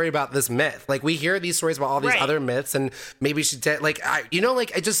telling the story about this myth. Like we hear these stories about all these other myths and maybe she did like,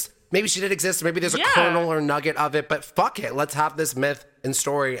 maybe she did exist. Maybe there's a kernel or nugget of it, but fuck it. Let's have this myth and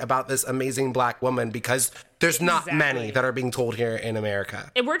story about this amazing black woman because there's not many that are being told here in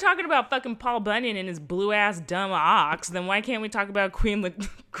America. If we're talking about fucking Paul Bunyan and his blue ass dumb ox, then why can't we talk about Queen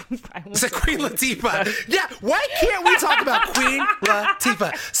Latifah? Yeah, why can't we talk about Queen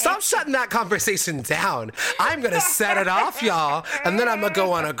Latifah? Stop shutting that conversation down. I'm gonna set it off, y'all, and then I'm gonna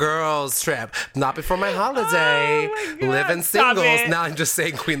go on a girls trip. Not before my holiday. Oh my God. Living singles. Now I'm just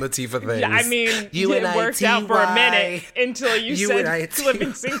saying Queen Latifah things. Yeah, I mean, it worked out for a minute until you said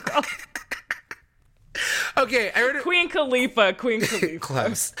living single. Okay, I heard it. Queen Khalifa.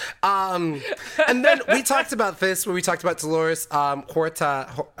 Close. And then we talked about this when we talked about Dolores Huerta.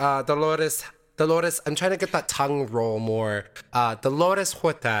 Dolores. I'm trying to get that tongue roll more. Dolores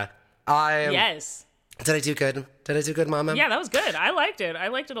Huerta. Yes. Did I do good? Did I do good, Mama? Yeah, that was good. I liked it. I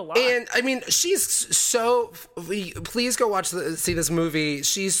liked it a lot. And I mean, she's so. Please go see this movie.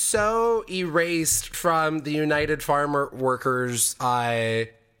 She's so erased from the United Farmer Workers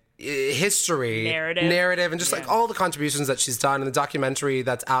history, narrative, and just like all the contributions that she's done in the documentary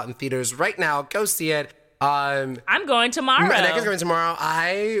that's out in theaters right now. Go see it. I'm going tomorrow. Megan's going tomorrow.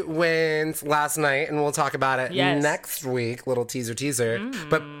 I went last night, and we'll talk about it next week. Little teaser.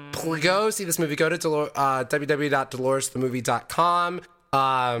 But go see this movie. Go to www.doloresthemovie.com.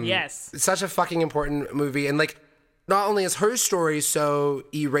 It's such a fucking important movie, and like. Not only is her story so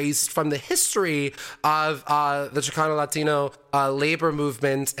erased from the history of the Chicano Latino labor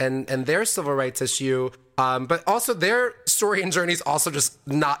movement and their civil rights issue, but also their story and journey is also just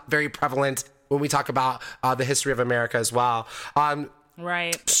not very prevalent when we talk about the history of America as well.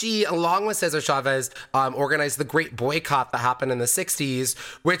 Right. She, along with Cesar Chavez, organized the Great Boycott that happened in the 60s,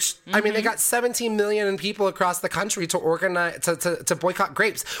 which, I mean, they got 17 million people across the country to organize, to boycott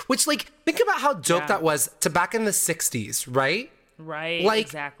grapes, which, like, think about how dope that was to back in the 60s, right? Right, like,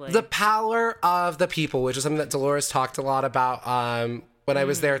 exactly. The power of the people, which is something that Dolores talked a lot about when I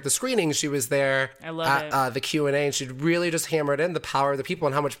was there at the screening. She was there at the Q&A, and she'd really just hammered in the power of the people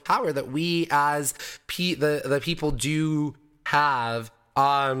and how much power that we as the people do have.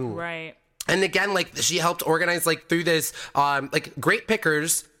 Right. And again, like, she helped organize, like, through this, like, grape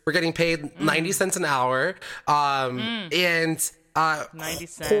pickers were getting paid 90 cents an hour, and 90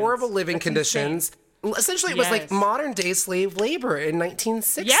 cents. Horrible living conditions. Insane. Essentially, it was like modern day slave labor in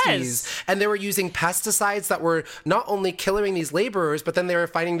 1960s. Yes. And they were using pesticides that were not only killing these laborers, but then they were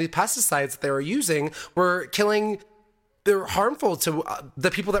finding the pesticides that they were using were killing. They're harmful to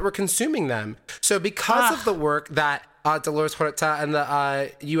the people that were consuming them. So because of the work that Dolores Huerta and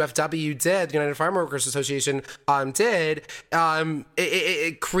the UFW did, United Farm Workers Association did,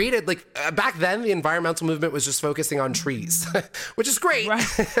 it created, like, back then the environmental movement was just focusing on trees, which is great.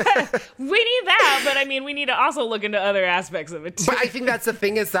 Right. We need that, but I mean, we need to also look into other aspects of it too. But I think that's the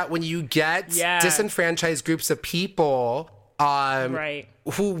thing, is that when you get disenfranchised groups of people,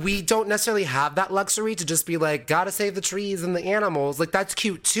 who we don't necessarily have that luxury to just be like, gotta save the trees and the animals. Like, that's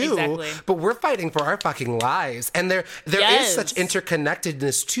cute too. Exactly. But we're fighting for our fucking lives. And there is such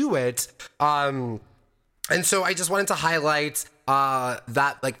interconnectedness to it. And so I just wanted to highlight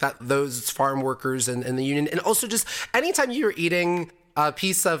those farm workers and the union. And also just anytime you're eating a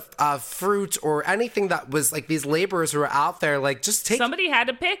piece of fruit or anything that was like these laborers who are out there, like, just somebody had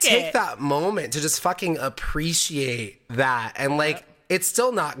to take that moment to just fucking appreciate that. And like, it's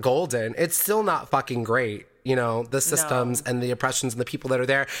still not golden. It's still not fucking great. The systems and the oppressions and the people that are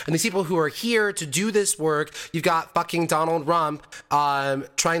there. And these people who are here to do this work, you've got fucking Donald Trump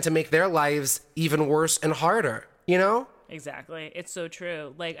trying to make their lives even worse and harder, Exactly. It's so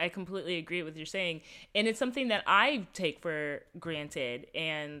true. Like, I completely agree with what you're saying. And it's something that I take for granted.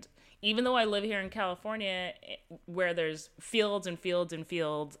 And even though I live here in California, where there's fields and fields and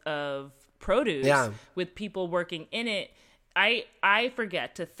fields of produce with people working in it, I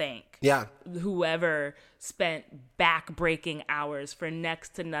forget to thank whoever spent back-breaking hours for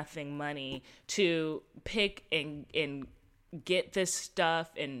next to nothing money to pick and get this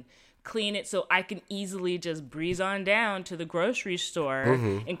stuff and clean it so I can easily just breeze on down to the grocery store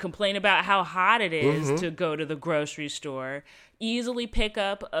and complain about how hot it is to go to the grocery store, easily pick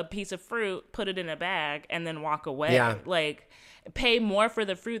up a piece of fruit, put it in a bag, and then walk away. Yeah. Like, pay more for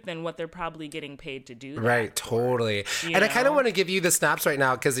the fruit than what they're probably getting paid to do that. Right, totally. I kind of want to give you the snaps right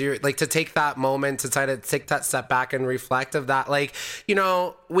now, because you're like, to take that moment to try to take that step back and reflect of that. Like,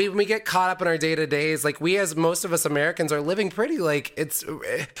 we get caught up in our day-to-days, like, we, as most of us Americans, are living pretty, like,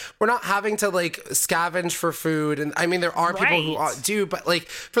 we're not having to like scavenge for food. And I mean, there are people who do, but like,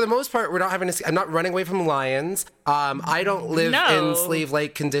 for the most part, we're not having to, I'm not running away from lions. I don't live in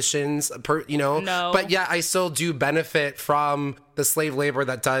slave-like conditions, but yeah, I still do benefit from the slave labor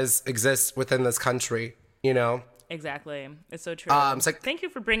that does exist within this country, Exactly. It's so true. Thank you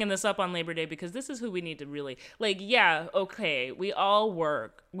for bringing this up on Labor Day, because this is who we need to really, like, okay, we all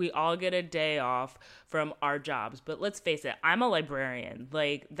work. We all get a day off from our jobs. But let's face it, I'm a librarian.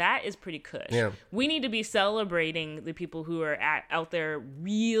 Like, that is pretty cush. Yeah. We need to be celebrating the people who are out there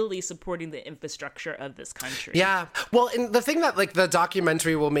really supporting the infrastructure of this country. Yeah. Well, and the thing that, like, the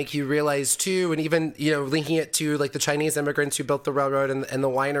documentary will make you realize, too, and even, linking it to, like, the Chinese immigrants who built the railroad and the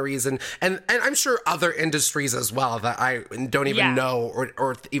wineries and I'm sure other industries as well that I don't even know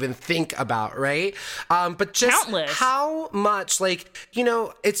or even think about, right? But just countless. How much, like,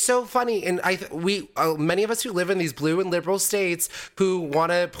 it's so funny, and many of us who live in these blue and liberal states who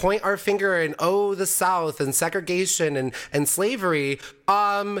want to point our finger and the South and segregation and slavery.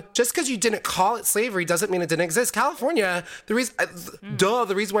 Just because you didn't call it slavery doesn't mean it didn't exist. California, the reason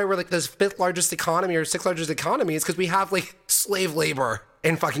why we're like the 5th largest economy or 6th largest economy is because we have like slave labor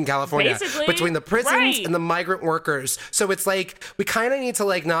in fucking California. Basically, between the prisons and the migrant workers. So it's like, we kind of need to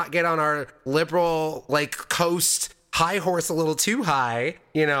like not get on our liberal like coast high horse a little too high,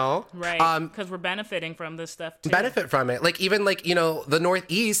 Right, because we're benefiting from this stuff too. Benefit from it. Like, even like, the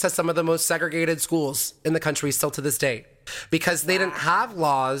Northeast has some of the most segregated schools in the country still to this day. Because they didn't have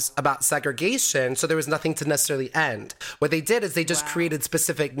laws about segregation, so there was nothing to necessarily end. What they did is they just created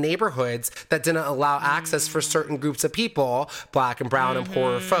specific neighborhoods that didn't allow access for certain groups of people, black and brown and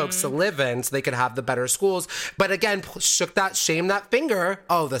poorer folks, to live in, so they could have the better schools. But again, shame that finger.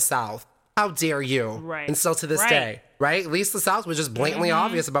 Oh, the South. How dare you? Right. And still to this day, right? At least the South was just blatantly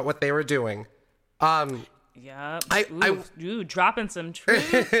obvious about what they were doing. Yep. Dropping some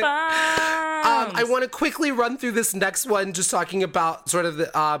truth bombs. I want to quickly run through this next one, just talking about sort of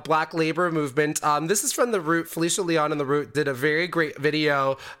the Black labor movement. This is from The Root. Felicia Leon and The Root did a very great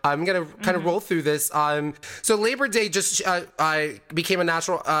video. I'm going to kind of roll through this. So Labor Day just became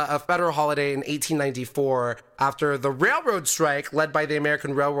a federal holiday in 1894 after the railroad strike led by the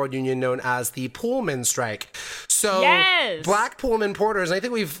American Railroad Union, known as the Pullman Strike. So Black Pullman porters, and I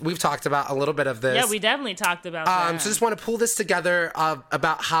think we've talked about a little bit of this. Yeah, we definitely talked about that. So just want to pull this together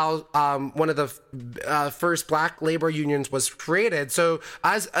about how one of the first Black labor unions was created. So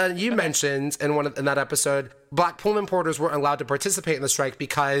as you mentioned in that episode, Black Pullman porters weren't allowed to participate in the strike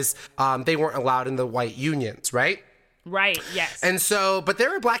because they weren't allowed in the white unions, right? Right, yes. And so, but there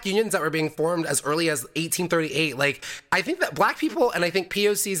were black unions that were being formed as early as 1838. Like, I think that black people and I think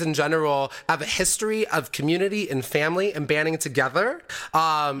POCs in general have a history of community and family and banding together.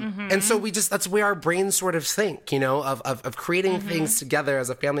 And so that's where our brains sort of think, of creating things together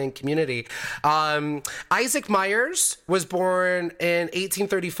as a family and community. Isaac Myers was born in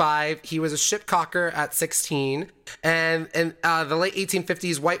 1835. He was a shipcocker at 16. And in the late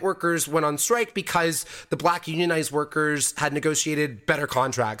 1850s, white workers went on strike because the black unionized workers had negotiated better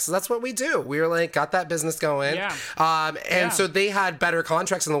contracts. So that's what we do. We were like, got that business going. Yeah. So they had better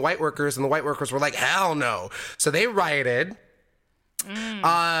contracts than the white workers, and the white workers were like, hell no. So they rioted.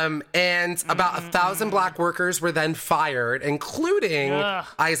 And about 1,000 black workers were then fired, including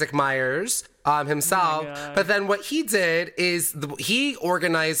Isaac Myers himself. But then what he did is he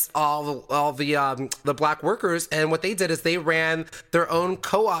organized all the black workers, and what they did is they ran their own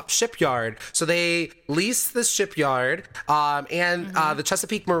co-op shipyard. So they leased the shipyard and the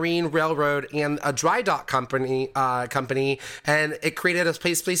Chesapeake Marine Railroad and a dry dock company, and it created a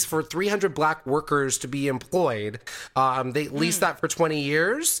place for 300 black workers to be employed. They leased that for 20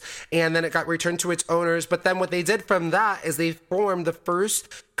 years, and then it got returned to its owners. But then what they did from that is they formed the first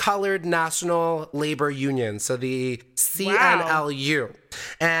colored national labor union, so the CNLU.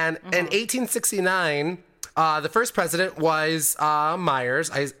 And in 1869, the first president was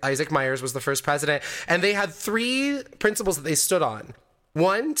Myers. Isaac Myers was the first president. And they had 3 principles that they stood on.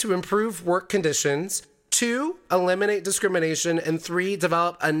 1, to improve work conditions. 2, eliminate discrimination. And 3,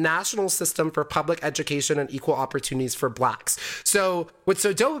 develop a national system for public education and equal opportunities for blacks. So what's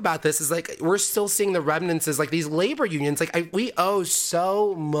so dope about this is like we're still seeing the remnants is like these labor unions. Like we owe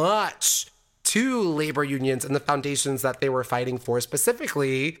so much to labor unions and the foundations that they were fighting for,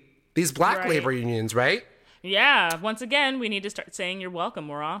 specifically these black labor unions, right? Yeah. Once again, we need to start saying you're welcome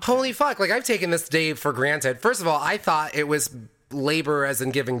more often. Holy fuck. Like I've taken this day for granted. First of all, I thought it was labor as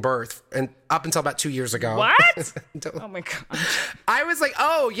in giving birth, and up until about 2 years ago. What? Oh my God. I was like,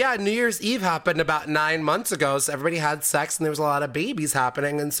 oh yeah, New Year's Eve happened about 9 months ago, so everybody had sex and there was a lot of babies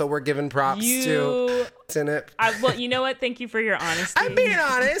happening, and so we're giving props to it. Well, you know what? Thank you for your honesty. I'm being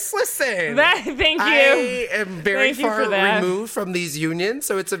honest. Listen. Thank you. I am very far removed from these unions,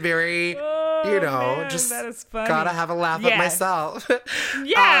 so it's a very, man, just that is funny. Gotta have a laugh at myself.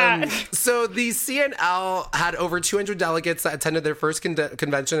 Yeah. So the CNL had over 200 delegates that attended their first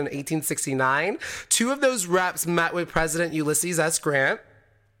convention in 1869. 2 of those reps met with President Ulysses S. Grant.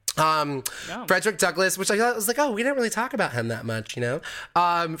 Frederick Douglass, which I thought was like, oh, we didn't really talk about him that much,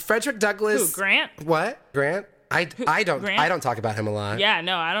 Frederick Douglass. Who, Grant? What? Grant? I don't talk about him a lot. Yeah,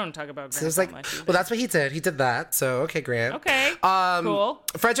 no, I don't talk about Grant. So it was like, well, that's what he did. He did that. So okay, Grant. Okay. Cool.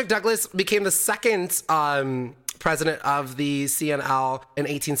 Frederick Douglass became the second president of the CNL in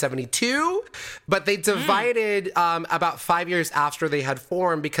 1872, but they divided about 5 years after they had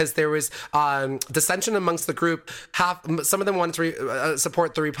formed because there was dissension amongst the group. Some of them wanted to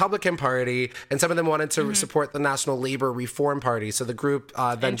support the Republican Party, and some of them wanted to support the National Labor Reform Party. So the group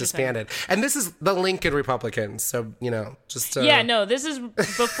then disbanded. And this is the Lincoln Republicans. So, just this is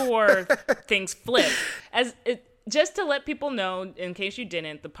before things flipped. Just to let people know, in case you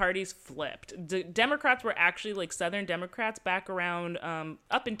didn't, the parties flipped. The Democrats were actually like Southern Democrats back around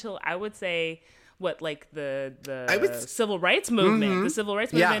up until I would say the civil rights movement, the civil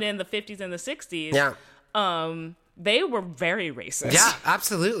rights movement in the 50s and the 60s. Yeah. They were very racist. Yeah,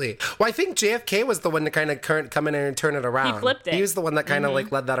 absolutely. Well, I think JFK was the one to kind of come in and turn it around. He flipped it. He was the one that kind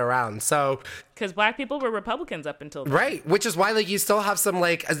of led that around. So because black people were Republicans up until then. Right, which is why you still have some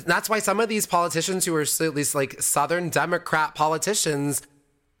that's why some of these politicians who are at least Southern Democrat politicians.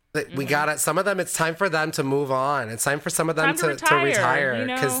 We got it. Some of them, it's time for them to move on. It's time for some of them to retire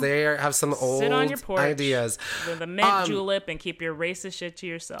because they have some old sit on your porch ideas. With a mint julep and keep your racist shit to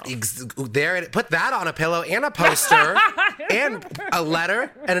yourself. Put that on a pillow and a poster and a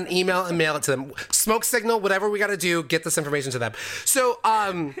letter and an email and mail it to them. Smoke signal, whatever we got to do, get this information to them. So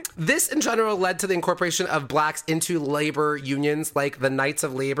this in general led to the incorporation of blacks into labor unions like the Knights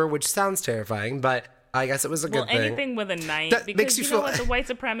of Labor, which sounds terrifying, but I guess it was a good thing. Well, anything with a knight, that because makes you feel, the white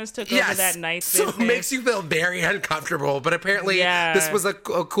supremacists took over that night business. So it makes you feel very uncomfortable, but apparently this was a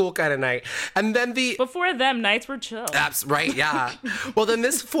cool kind of night. And then before them, knights were chill. That's right, yeah. Well, then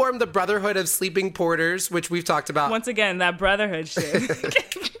this formed the Brotherhood of Sleeping Porters, which we've talked about. Once again, that brotherhood shit.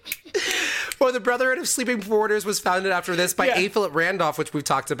 Well, So the Brotherhood of Sleeping Porters was founded after this by A. Philip Randolph, which we've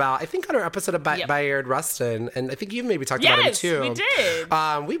talked about, I think, on our episode of Bayard Rustin. And I think you maybe talked about him too. We did.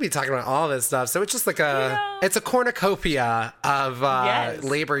 We'd be talking about all this stuff. So it's just like it's a cornucopia of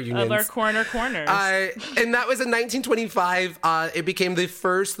labor unions. Of our corners. And that was in 1925.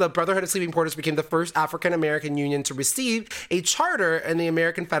 The Brotherhood of Sleeping Porters became the first African-American union to receive a charter in the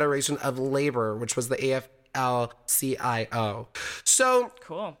American Federation of Labor, which was the AFL-CIO. So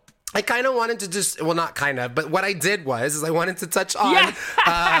cool. I kind of wanted to not kind of, but what I did was I wanted to touch on, why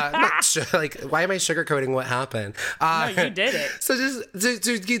am I sugarcoating what happened? No, you did it. So just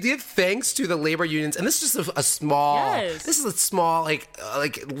to give thanks to the labor unions, and this is just a small,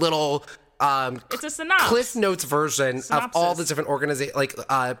 little, it's a synopsis. Cliff Notes version of all the different organizations, like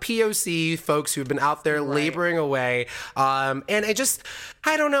POC folks who've been out there laboring away. And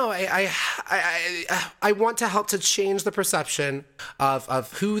I don't know. I want to help to change the perception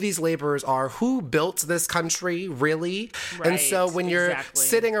of who these laborers are, who built this country, really. Right, and so when you're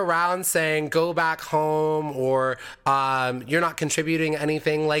sitting around saying, go back home, or you're not contributing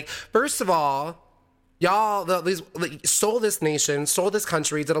anything, like, first of all, y'all stole this nation, stole this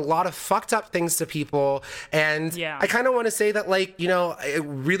country, did a lot of fucked up things to people. And I kind of want to say that, I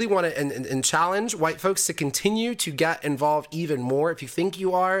really want to and challenge white folks to continue to get involved even more. If you think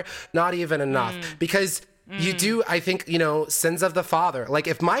you are, not even enough. Because you do, I think, sins of the father. Like,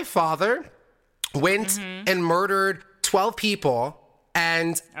 if my father went and murdered 12 people,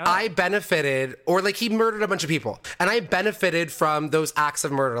 and I benefited, or he murdered a bunch of people, and I benefited from those acts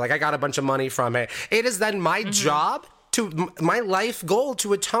of murder. Like, I got a bunch of money from it. It is then my job, my life goal,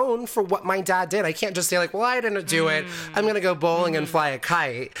 to atone for what my dad did. I can't just say, well, I didn't do it. I'm going to go bowling and fly a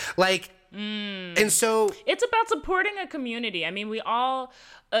kite. And so it's about supporting a community. I mean, we all,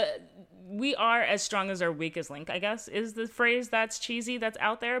 we are as strong as our weakest link, I guess, is the phrase that's cheesy, that's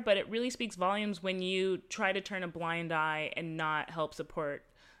out there, but it really speaks volumes when you try to turn a blind eye and not help support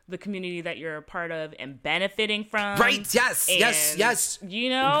the community that you're a part of and benefiting from. Right, yes.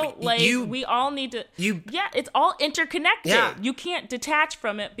 We all need to, it's all interconnected. Yeah. You can't detach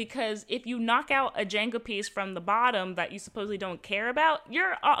from it, because if you knock out a Jenga piece from the bottom that you supposedly don't care about,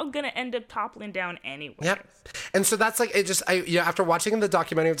 you're all going to end up toppling down anyway. Yep. And so that's after watching the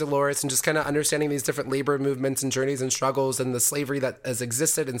documentary of Dolores and just kind of understanding these different labor movements and journeys and struggles and the slavery that has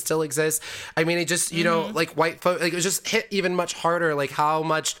existed and still exists, I mean, it just, white folks, it just hit even much harder, how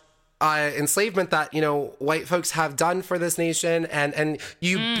much enslavement that white folks have done for this nation, and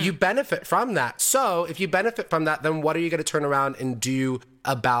you benefit from that. So if you benefit from that, then what are you going to turn around and do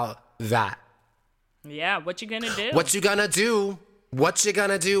about that? Yeah, what you gonna do? What you gonna do? What you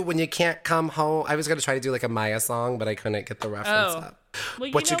gonna do when you can't come home? I was gonna try to do a Maya song, but I couldn't get the reference up.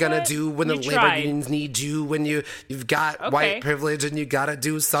 Well, what you gonna do when the labor unions need you? When you've got white privilege and you gotta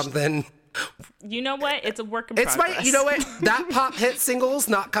do something. You know what? It's a work in progress. You know what? That pop hit single's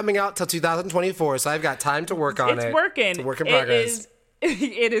not coming out till 2024, so I've got time to work on it. It's working. It's a work in progress.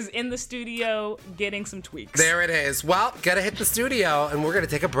 It is in the studio getting some tweaks. There it is. Well, gotta hit the studio, and we're gonna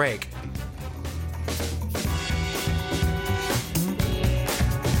take a break.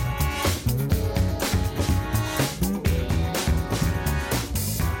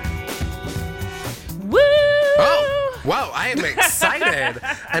 Whoa, I am excited.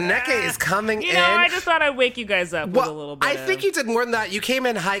 Aneke is coming in. I just thought I'd wake you guys up with a little bit. I think you did more than that. You came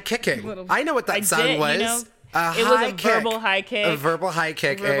in high kicking. I know what that sound was. It was a verbal high kick. A verbal high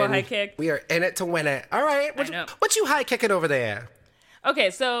kick. High kick. We are in it to win it. All right. What you high kicking over there?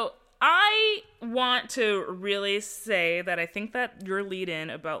 Okay, so I want to really say that I think that your lead-in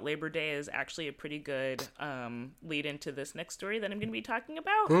about Labor Day is actually a pretty good lead-in to this next story that I'm going to be talking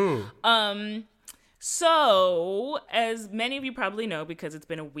about. So, as many of you probably know, because it's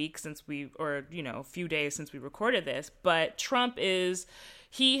been a week since a few days since we recorded this, but Trump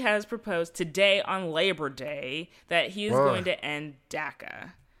he has proposed today on Labor Day that he is going to end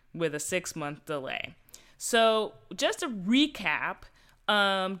DACA with a 6-month delay. So, just to recap,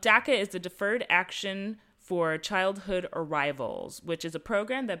 DACA is the Deferred Action for Childhood Arrivals, which is a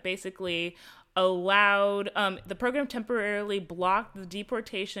program that basically the program temporarily blocked the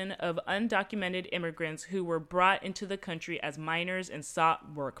deportation of undocumented immigrants who were brought into the country as minors and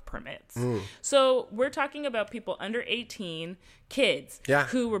sought work permits. So we're talking about people under 18, kids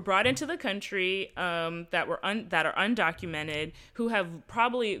who were brought into the country that are undocumented, who have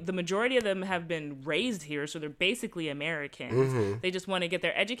probably, the majority of them have been raised here, so they're basically Americans. They just want to get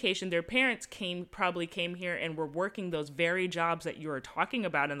their education. Their parents probably came here and were working those very jobs that you were talking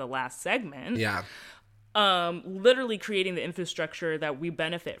about in the last segment. Yeah. Literally creating the infrastructure that we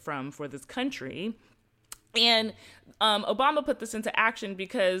benefit from for this country. And Obama put this into action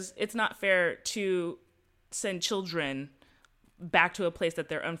because it's not fair to send children back to a place that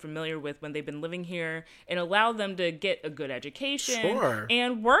they're unfamiliar with when they've been living here, and allow them to get a good education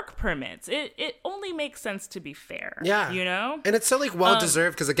and work permits. It only makes sense to be fair. Yeah. You know? And it's so like well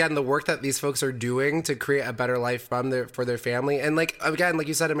deserved because again, the work that these folks are doing to create a better life for their family. And like, again, like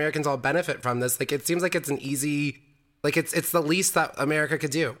you said, Americans all benefit from this. Like, it seems like it's an easy, like it's the least that America could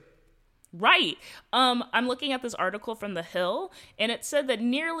do. Right. I'm looking at this article from The Hill, and it said that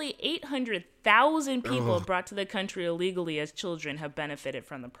nearly 800,000 people brought to the country illegally as children have benefited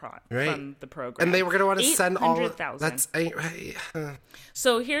from the program. And they were going to want to send all 800,000.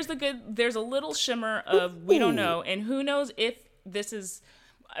 So here's there's a little shimmer of we don't know, and who knows if this is.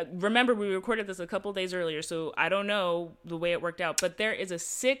 Remember, we recorded this a couple days earlier, so I don't know the way it worked out, but there is a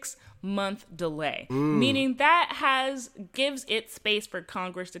 6-month delay, meaning that gives it space for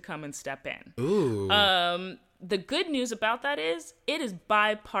Congress to come and step in. Ooh. The good news about that is it is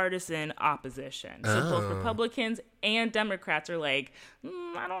bipartisan opposition. So both Republicans and Democrats are like,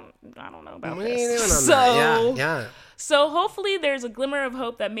 I don't know about this. So hopefully there's a glimmer of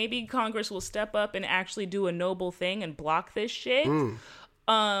hope that maybe Congress will step up and actually do a noble thing and block this shit.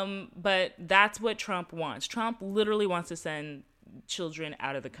 But that's what Trump wants. Trump literally wants to send children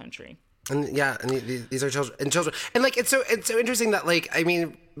out of the country. And these are children. And like, it's so interesting that like, I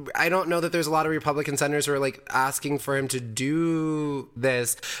mean, I don't know that there's a lot of Republican senators who are like asking for him to do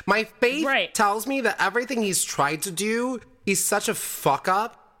this. My faith tells me that everything he's tried to do, he's such a fuck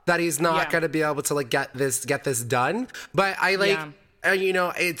up that he's not going to be able to like get this done. But I like, you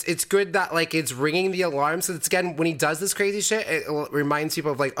know, it's good that like it's ringing the alarm. So it's again, when he does this crazy shit, it reminds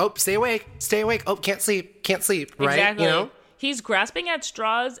people of like, oh, stay awake. Oh, can't sleep. Right? Exactly. You know? He's grasping at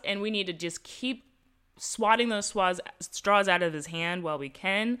straws, and we need to just keep swatting those straws out of his hand while we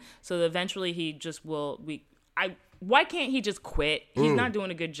can, so that eventually he just will. Why can't he just quit? He's not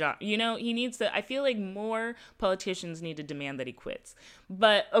doing a good job. You know, he needs to. I feel like more politicians need to demand that he quits.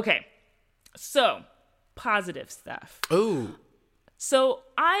 But okay, so positive stuff. Ooh. So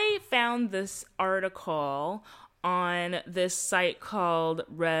I found this article on this site called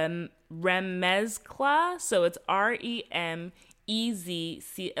Remezcla. So it's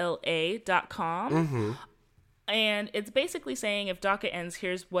REMEZCLA.com. And it's basically saying if DACA ends,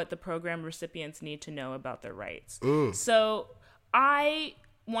 here's what the program recipients need to know about their rights. So I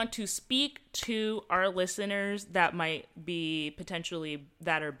want to speak to our listeners that might be potentially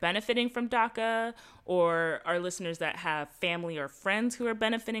that are benefiting from DACA, or our listeners that have family or friends who are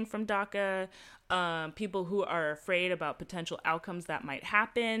benefiting from DACA, people who are afraid about potential outcomes that might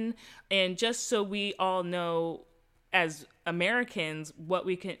happen, and just so we all know as Americans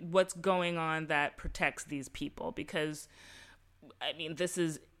what's going on that protects these people, because I mean, this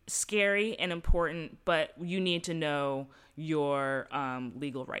is scary and important, but you need to know your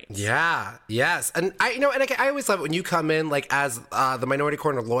legal rights. Yeah. Yes. And I always love it when you come in like as the Minority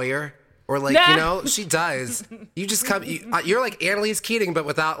Corner lawyer, or like, you know, she does. You just come, you're like Annalise Keating, but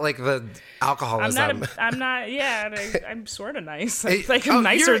without like the alcoholism. I'm sort of nice. I'm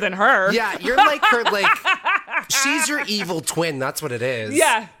nicer than her. Yeah. You're like her, like, she's your evil twin. That's what it is.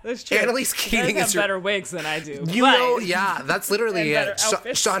 Yeah, that's true. Annalise Keating has better wigs than I do. You know, yeah, that's literally it.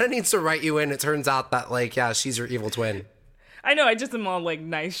 Shauna needs to write you in. It turns out that like, yeah, she's your evil twin. I know, I just am all like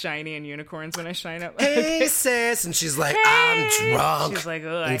nice, shiny, and unicorns when I shine up. Hey, sis. And she's like, I'm drunk. She's like,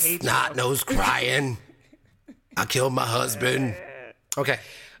 oh, I hate you. Snot nose crying. I killed my husband. Okay,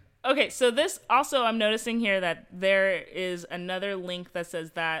 so this also, I'm noticing here that there is another link that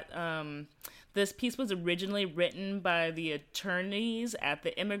says that this piece was originally written by the attorneys at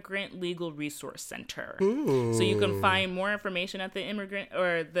the Immigrant Legal Resource Center. Ooh. So you can find more information at the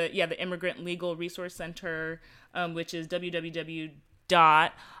Immigrant Legal Resource Center, which is www.ilrc.org.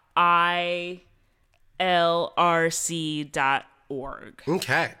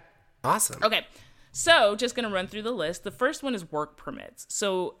 Okay. Awesome. Okay. So, just going to run through the list. The first one is work permits.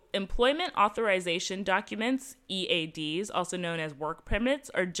 So, employment authorization documents, EADs, also known as work permits,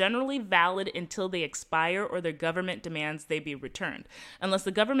 are generally valid until they expire or the government demands they be returned. Unless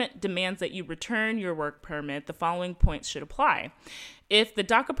the government demands that you return your work permit, the following points should apply. If the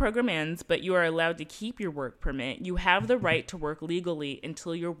DACA program ends, but you are allowed to keep your work permit, you have the right to work legally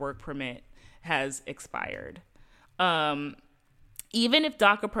until your work permit has expired. Even if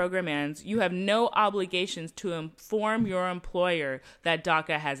DACA program ends, you have no obligations to inform your employer that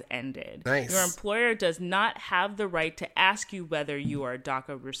DACA has ended. Nice. Your employer does not have the right to ask you whether you are a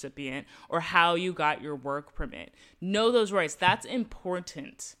DACA recipient or how you got your work permit. Know those rights. That's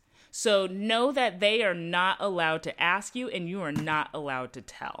important. So know that they are not allowed to ask you and you are not allowed to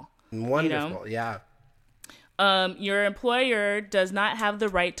tell. Wonderful. You know? Yeah. Your employer does not have the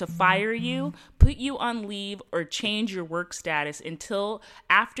right to fire you, put you on leave, or change your work status until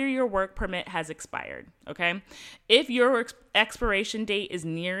after your work permit has expired, okay? If your expiration date is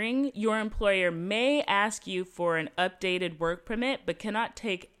nearing, your employer may ask you for an updated work permit, but cannot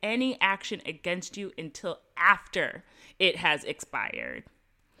take any action against you until after it has expired.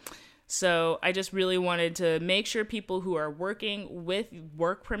 So I just really wanted to make sure people who are working with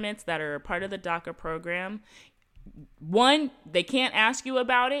work permits that are a part of the DACA program, 1, they can't ask you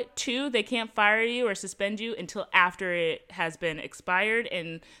about it. 2, they can't fire you or suspend you until after it has been expired.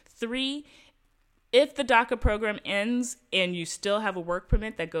 And 3, if the DACA program ends and you still have a work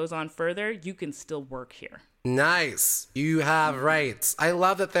permit that goes on further, you can still work here. Nice. You have rights. I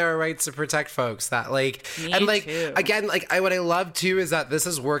love that there are rights to protect folks that like, Me and like, too. again, like what I love too is that this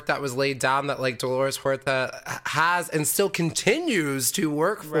is work that was laid down that like Dolores Huerta has and still continues to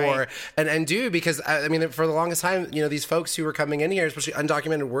work for and do, because I mean, for the longest time, you know, these folks who were coming in here, especially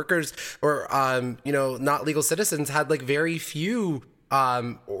undocumented workers or, you know, not legal citizens, had like very few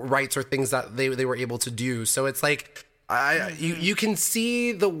rights or things that they were able to do. So it's like, you can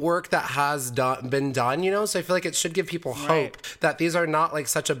see the work that has been done, you know, so I feel like it should give people hope that these are not like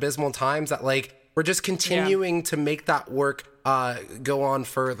such abysmal times, that like we're just continuing to make that work go on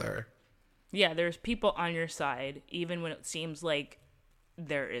further. Yeah, there's people on your side, even when it seems like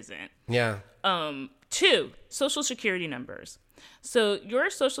there isn't. Yeah. 2, Social Security numbers. So your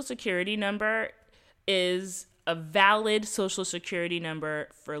Social Security number is a valid Social Security number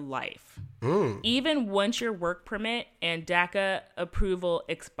for life. Even once your work permit and DACA approval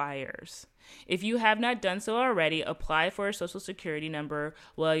expires. If you have not done so already, apply for a Social Security number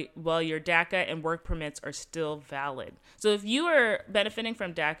while your DACA and work permits are still valid. So if you are benefiting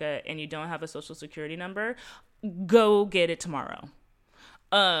from DACA and you don't have a Social Security number, go get it tomorrow.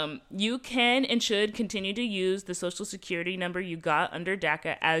 You can and should continue to use the Social Security number you got under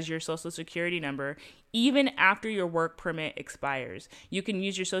DACA as your Social Security number, even after your work permit expires. You can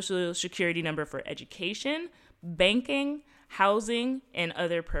use your Social Security number for education, banking, housing, and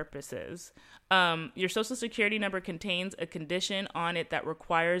other purposes. Your Social Security number contains a condition on it that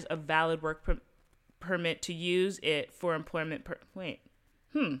requires a valid work permit to use it for employment.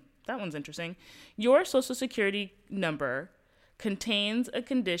 That one's interesting. Your Social Security number contains a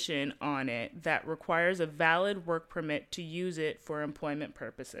condition on it that requires a valid work permit to use it for employment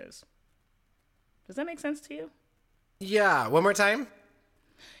purposes. Does that make sense to you? Yeah. One more time.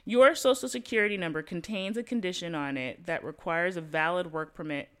 Your Social Security number contains a condition on it that requires a valid work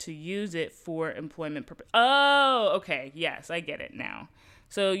permit to use it for employment purposes. Oh, okay. Yes, I get it now.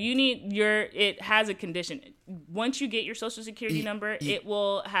 So it has a condition. Once you get your Social Security number, it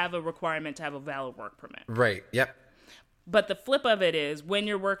will have a requirement to have a valid work permit. Right. Yep. But the flip of it is when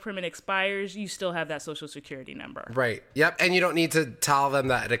your work permit expires, you still have that Social Security number. Right. Yep. And you don't need to tell them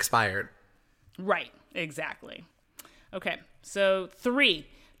that it expired. Right. Exactly. Okay. So 3,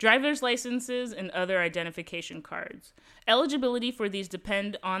 driver's licenses and other identification cards. Eligibility for these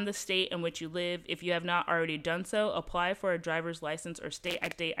depend on the state in which you live. If you have not already done so, apply for a driver's license or state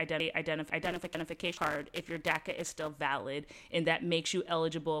identification card if your DACA is still valid, and that makes you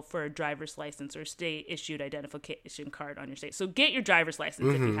eligible for a driver's license or state-issued identification card on your state. So get your driver's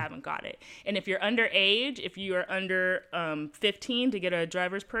license if you haven't got it. And if you're underage, if you are under 15 to get a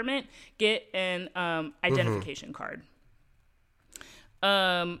driver's permit, get an identification card.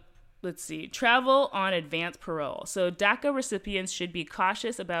 Let's see. Travel on advance parole. So DACA recipients should be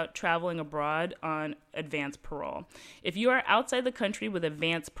cautious about traveling abroad on advance parole. If you are outside the country with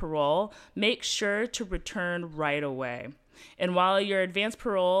advance parole, make sure to return right away. And while your advance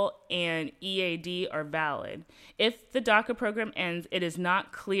parole and EAD are valid, if the DACA program ends, it is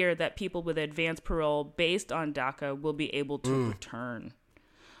not clear that people with advance parole based on DACA will be able to return.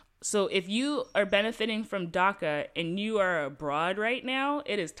 So if you are benefiting from DACA and you are abroad right now,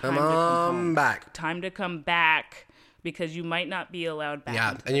 it is time to come back. Time to come back, because you might not be allowed back.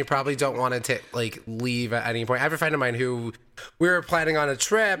 Yeah, and you probably don't want to leave at any point. I have a friend of mine who we were planning on a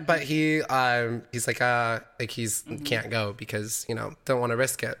trip, but he's can't go because, you know, don't want to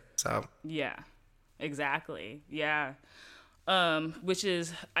risk it. So yeah, exactly. Yeah. Which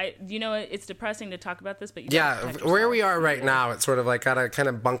is, it's depressing to talk about this, but where we are right now, it's sort of like gotta kind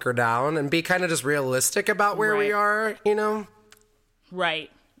of bunker down and be kind of just realistic about where we are, you know? Right.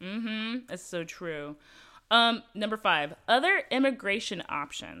 That's so true. Number 5, other immigration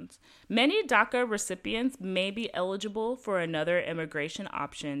options. Many DACA recipients may be eligible for another immigration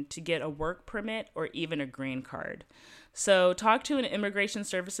option to get a work permit or even a green card. So talk to an immigration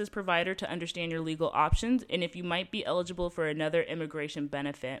services provider to understand your legal options and if you might be eligible for another immigration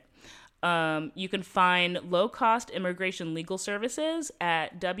benefit. You can find low-cost immigration legal services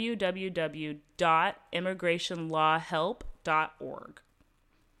at www.immigrationlawhelp.org.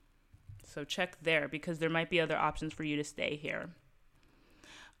 So check there because there might be other options for you to stay here.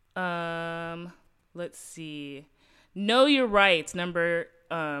 Let's see. Know your rights, number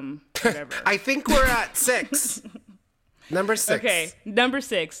whatever. I think we're at 6. Number 6. Okay, number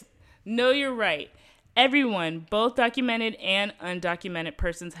 6. Know your right. Everyone, both documented and undocumented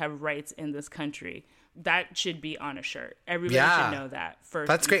persons, have rights in this country. That should be on a shirt. Everybody should know that first.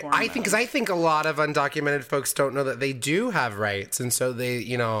 That's great. I think a lot of undocumented folks don't know that they do have rights, and so they,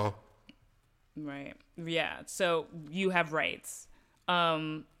 Right. Yeah. So you have rights.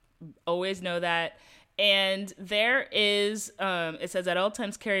 Always know that. And there is, it says at all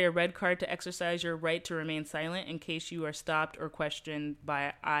times carry a red card to exercise your right to remain silent in case you are stopped or questioned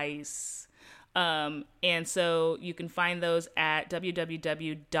by ICE. And so you can find those at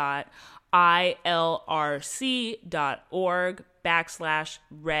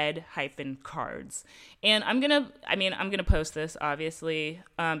www.ilrc.org/red-cards. And I'm going to post this obviously,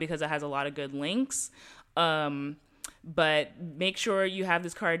 because it has a lot of good links. But make sure you have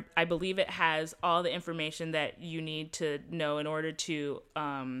this card. I believe it has all the information that you need to know in order to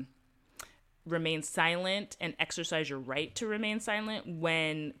remain silent and exercise your right to remain silent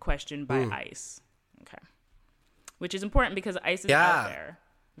when questioned by ICE. Okay. Like is important because ICE is out there.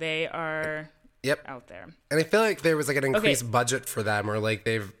 They are out there. And I feel like there was like an increased budget for them, or like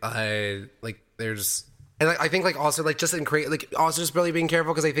they've there's, and like I think like also like just also just really being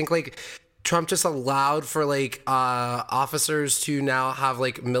careful because I think like Trump just allowed for like officers to now have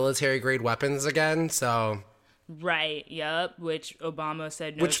like military grade weapons again. So right, yep, which Obama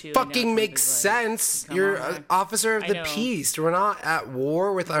said no to. Which fucking makes sense. You're an officer of the peace. We're not at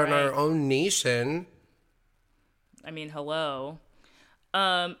war with our own nation. I mean, hello.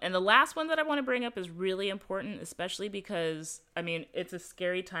 And the last one that I want to bring up is really important, especially because, I mean, it's a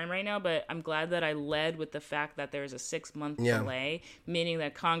scary time right now, but I'm glad that I led with the fact that there's a 6-month delay, meaning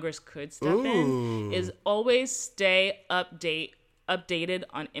that Congress could step in, is always stay updated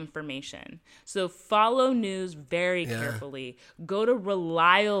on information. So follow news very carefully. Go to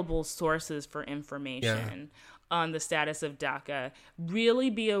reliable sources for information on the status of DACA. Really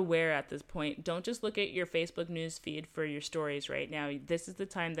be aware at this point. Don't just look at your Facebook news feed for your stories right now. This is the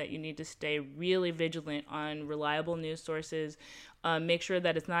time that you need to stay really vigilant on reliable news sources. Make sure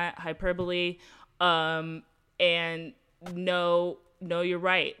that it's not hyperbole, and know your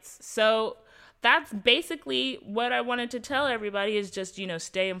rights. So that's basically what I wanted to tell everybody is just,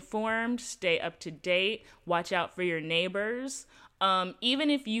 stay informed, stay up to date, watch out for your neighbors. Even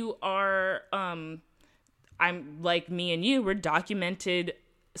if you are, I'm like me and you, we're documented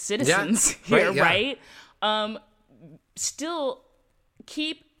citizens here, right? Still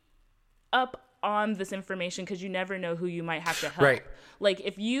keep up on this information because you never know who you might have to help. Right. Like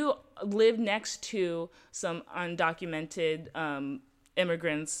if you live next to some undocumented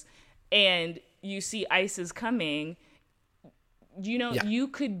immigrants and you see ICE is coming, you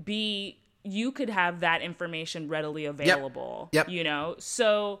could have that information readily available.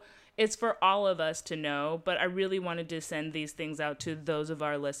 So it's for all of us to know, but I really wanted to send these things out to those of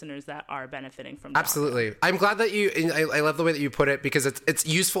our listeners that are benefiting from DACA. Absolutely. I'm glad that I love the way that you put it because it's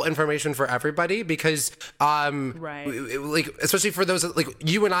useful information for everybody because, like, especially for those, like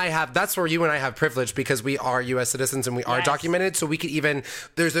you and I have, that's where you and I have privilege because we are U.S. citizens and we are documented. So we could even,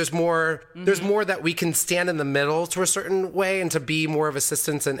 there's more that we can stand in the middle to a certain way and to be more of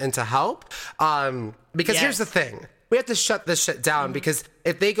assistance and to help. Because here's the thing. We have to shut this shit down because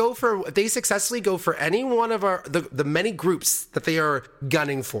if they successfully go for any one of the many groups that they are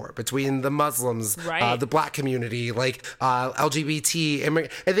gunning for between the Muslims, the Black community, like LGBT,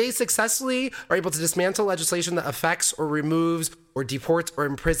 if they successfully are able to dismantle legislation that affects or removes or deports or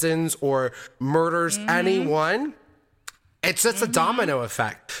imprisons or murders anyone, it's just a domino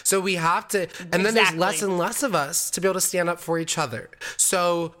effect. So we have to, and then there's less and less of us to be able to stand up for each other.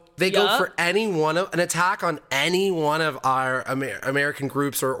 So they go for an attack on any one of our American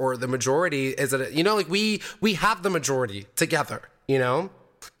groups or the majority is that, like we have the majority together,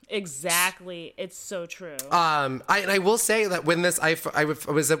 Exactly. It's so true. I will say that when this, I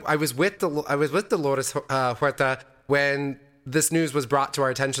was with Dolores Huerta when this news was brought to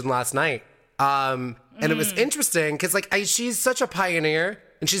our attention last night. And it was interesting because she's such a pioneer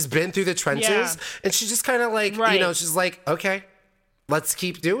and she's been through the trenches and she's just kind of like, she's like, okay, let's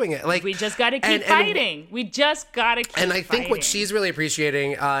keep doing it. Like we just got to keep fighting. We just got to keep fighting. And I think what she's really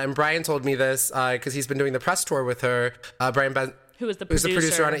appreciating, and Brian told me this because he's been doing the press tour with her, Brian Who was the producer? Who's the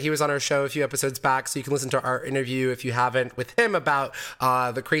producer on it. He was on our show a few episodes back, so you can listen to our interview if you haven't with him about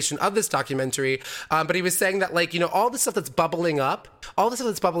the creation of this documentary. But he was saying that, like, all the stuff that's bubbling up,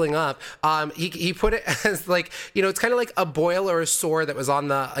 he put it as like, it's kind of like a boil or a sore that was on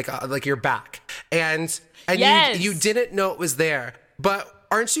the like your back, and yes. you didn't know it was there, but.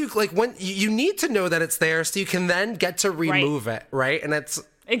 Aren't you like when you need to know that it's there so you can then get to remove it, right? And that's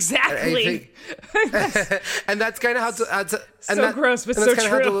exactly, and that's kind of how gross, but so that's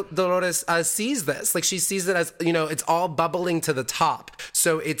kind of true. how Dolores sees this. Like she sees it as it's all bubbling to the top,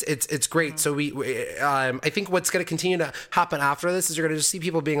 so it's great. So I think what's going to continue to happen after this is you're going to just see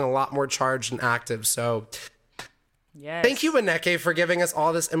people being a lot more charged and active. So, yes. Thank you, Aneke, for giving us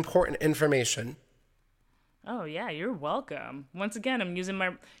all this important information. Oh yeah, you're welcome. Once again, I'm using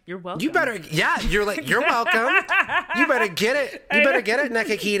you're welcome. You're welcome. You better get it.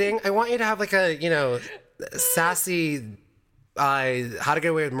 Aneke Keating. I want you to have like a, sassy, how to get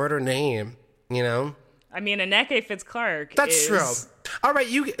away with murder name, I mean, Aneke Fitz-Clarke. That's true. All right,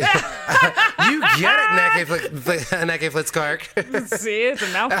 you get it, Aneke Fitz-Clarke. See, it's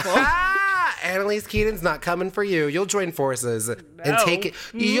a mouthful. Annalise Keating's not coming for you. You'll join forces and take it.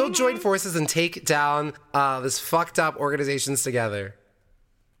 You'll join forces and take down this fucked up organizations together.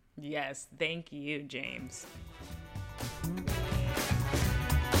 Yes, thank you, James.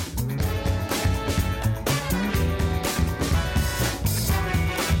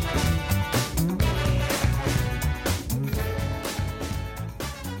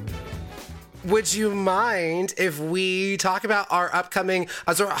 Would you mind if we talk about our upcoming,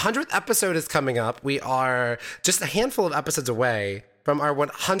 so our 100th episode is coming up. We are just a handful of episodes away from our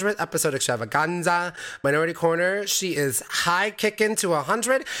 100th episode extravaganza, Minority Corner. She is high kicking to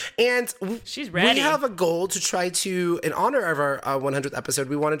 100, and she's ready. We have a goal to try to, in honor of our 100th episode,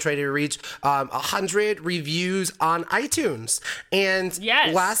 we want to try to reach 100 reviews on iTunes. And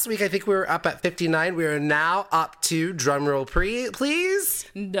last week, I think we were up at 59. We are now up to, drumroll please,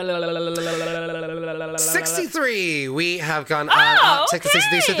 63. We have gone up to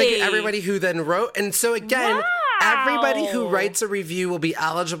 63. So thank you everybody who then wrote. And so again, everybody who writes a review will be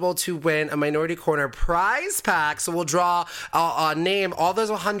eligible to win a Minority Corner prize pack. So we'll draw a name. All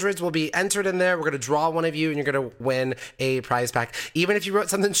those 100s will be entered in there. We're going to draw one of you, and you're going to win a prize pack. Even if you wrote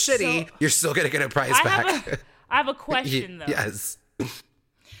something shitty, you're still going to get a prize pack. I have a question, though. Yes.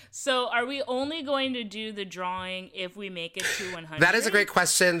 So are we only going to do the drawing if we make it to 100? That is a great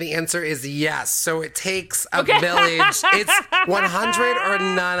question. The answer is yes. So it takes a village. It's 100 or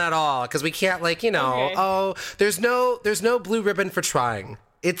none at all. Because we can't there's no blue ribbon for trying.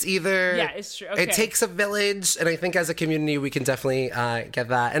 It's either, it's true. Okay. It takes a village, and I think as a community, we can definitely get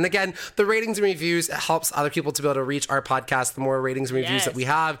that. And again, the ratings and reviews helps other people to be able to reach our podcast. The more ratings and reviews that we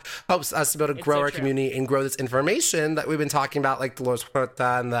have helps us to be able to grow our community and grow this information that we've been talking about, like Dolores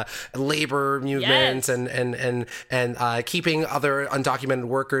Huerta and the labor movement and keeping other undocumented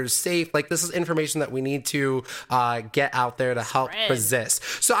workers safe. Like, this is information that we need to get out there to help resist.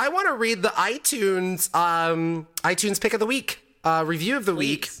 So I want to read the iTunes pick of the week. Review of the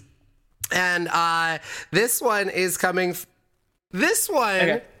week, and this one is coming. This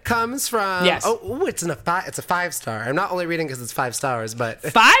one comes from. Yes. It's a 5-star. I'm not only reading because it's 5 stars, but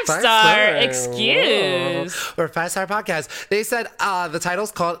 5-star. Excuse. We're a 5-star podcast. They said the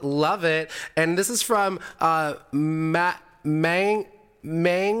title's called "Love It," and this is from Mango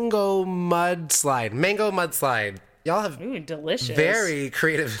Mudslide. Mango Mudslide. Y'all have delicious, very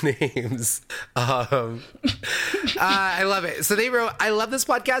creative names. I love it. So they wrote, "I love this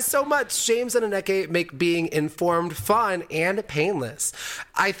podcast so much. James and Aneke make being informed fun and painless.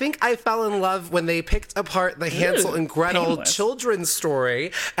 I think I fell in love when they picked apart the Hansel and Gretel children's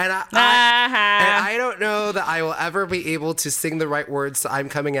story, and I don't know that I will ever be able to sing the right words, so I'm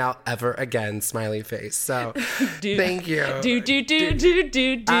coming out ever again, smiley face." So thank you. I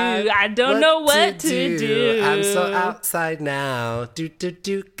don't know what to do. I'm so outside now.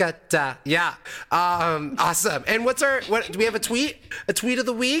 Gata. Yeah. Awesome. And do we have a tweet? A tweet of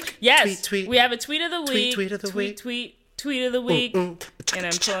the week? Yes. Tweet. We have a tweet of the week. Tweet of the week. Tweet of the week. And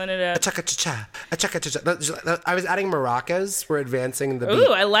I'm pulling it up. I was adding maracas. We're advancing the beat.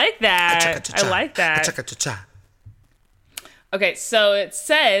 Ooh, I like that. I like that. Okay, so it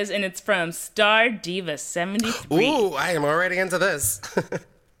says, and it's from Star Diva 73. Ooh, I am already into this.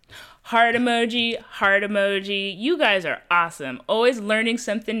 heart emoji, heart emoji. You guys are awesome. Always learning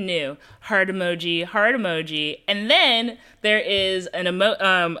something new. Heart emoji, heart emoji. And then there is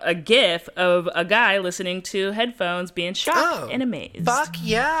a GIF of a guy listening to headphones being shocked and amazed. Fuck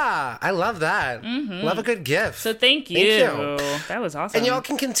yeah. I love that. Mm-hmm. Love a good GIF. So thank you. That was awesome. And y'all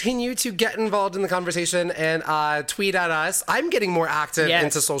can continue to get involved in the conversation and tweet at us. I'm getting more active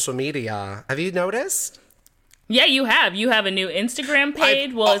into social media. Have you noticed? Yeah, you have. You have a new Instagram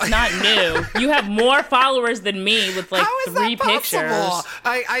page. It's not new. You have more followers than me with like 3 pictures.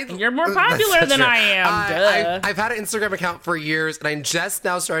 You're more popular than I am. I've had an Instagram account for years, and I'm just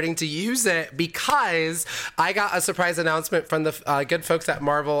now starting to use it because I got a surprise announcement from the good folks at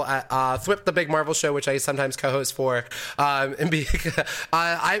Marvel at Thwip the Big Marvel Show, which I sometimes co-host for. I'm going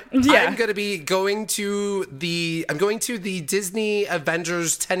to be going to the Disney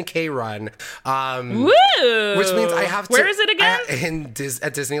Avengers 10K run. Woo! Which means I have to. Where is it again?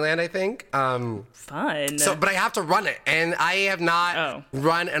 At Disneyland, I think. Fun. But I have to run it, and I have not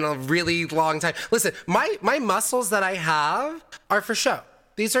run in a really long time. Listen, my muscles that I have are for show.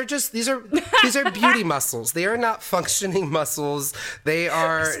 These are beauty muscles. They are not functioning muscles. They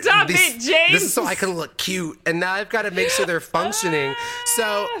are. Stop it, James. This is so I can look cute, and now I've got to make sure they're functioning.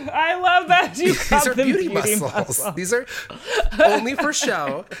 So I love that these are beauty muscles. These are only for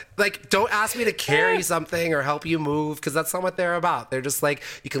show. Like, don't ask me to carry something or help you move, because that's not what they're about. They're just like,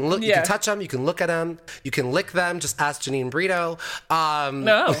 you can look, you can touch them, you can look at them, you can lick them. Just ask Janine Brito.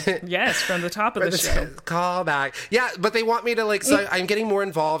 Yes, from the top of the show. Call back. Yeah, but they want me to so I'm getting more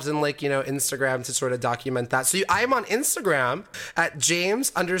involved in Instagram to sort of document that. So I'm on Instagram at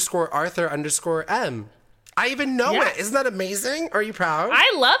James_Arthur_M. I even know it. Isn't that amazing? Are you proud?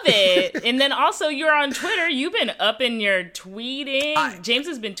 I love it. And then also you're on Twitter. You've been upping your tweeting. James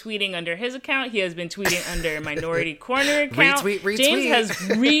has been tweeting under his account. He has been tweeting under Minority Corner account. Retweet. James has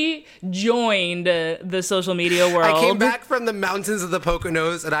rejoined the social media world. I came back from the mountains of the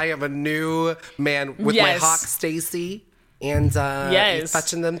Poconos, and I am a new man with my hawk Stacy. And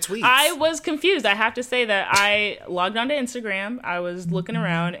fetching them tweets. I was confused. I have to say that I logged onto Instagram. I was looking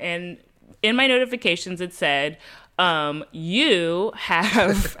around, and in my notifications it said, you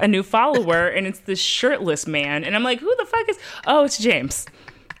have a new follower, and it's this shirtless man. And I'm like, who the fuck is... Oh, it's James.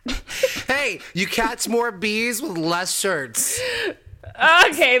 Hey, you catch more bees with less shirts.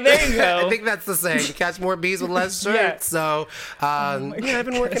 Okay, there you go. I think that's the saying. You catch more bees with less shirts. Yeah. So, I've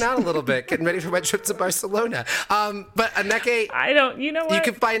been working out a little bit, getting ready for my trip to Barcelona. But Aneke, you know what? You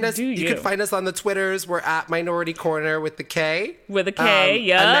can find us. You can find us on the Twitters. We're at Minority Corner with the K. With a K,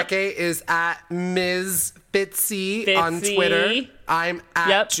 yeah. Aneke is at Ms. Fitzy on Twitter. I'm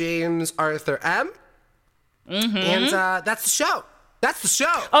at James Arthur M. Mm-hmm. And that's the show. That's the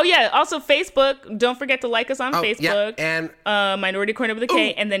show. Oh, yeah. Also, Facebook. Don't forget to like us on Facebook. Yeah. And Minority Corner with a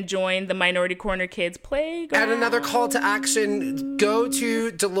K. And then join the Minority Corner Kids Playground. And another call to action. Go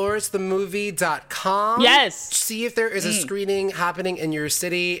to DoloresTheMovie.com. Yes. See if there is a screening happening in your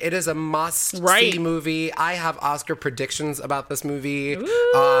city. It is a must-see movie. I have Oscar predictions about this movie.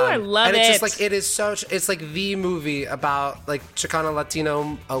 Ooh, I love it. And it's just it's like the movie about Chicano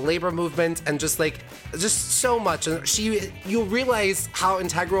Latino labor movement and just so much. And you'll realize how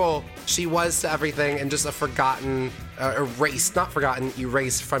integral she was to everything and just a forgotten,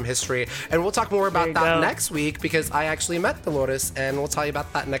 erased from history. And we'll talk more about that next week because I actually met Dolores and we'll tell you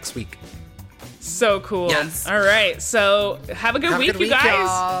about that next week. So cool. Yes. All right. So have a good week, you guys.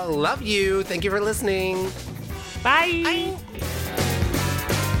 Y'all. Love you. Thank you for listening. Bye. Bye.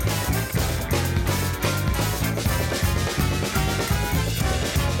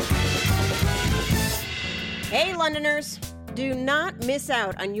 Hey, Londoners. Do not miss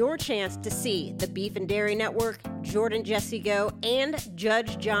out on your chance to see the Beef and Dairy Network, Jordan Jesse Go, and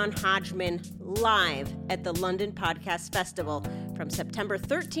Judge John Hodgman live at the London Podcast Festival from September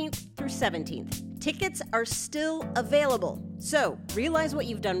 13th through 17th. Tickets are still available, so realize what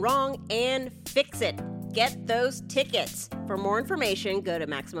you've done wrong and fix it. Get those tickets. For more information, go to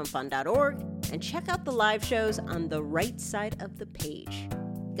MaximumFun.org and check out the live shows on the right side of the page.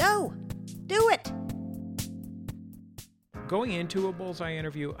 Go! Do it! Going into a Bullseye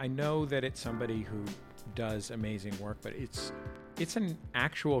interview, I know that it's somebody who does amazing work, but it's an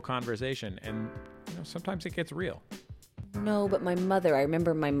actual conversation, and sometimes it gets real. No, but my mother, I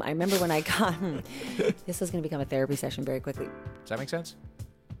remember when I got this was going to become a therapy session very quickly. Does that make sense?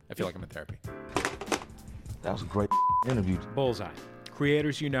 I feel like I'm in therapy. That was a great interview. Bullseye.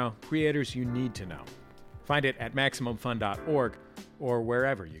 Creators you know, creators you need to know. Find it at MaximumFun.org or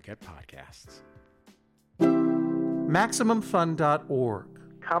wherever you get podcasts. MaximumFun.org.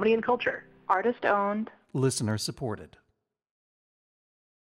 Comedy and culture. Artist owned. Listener supported.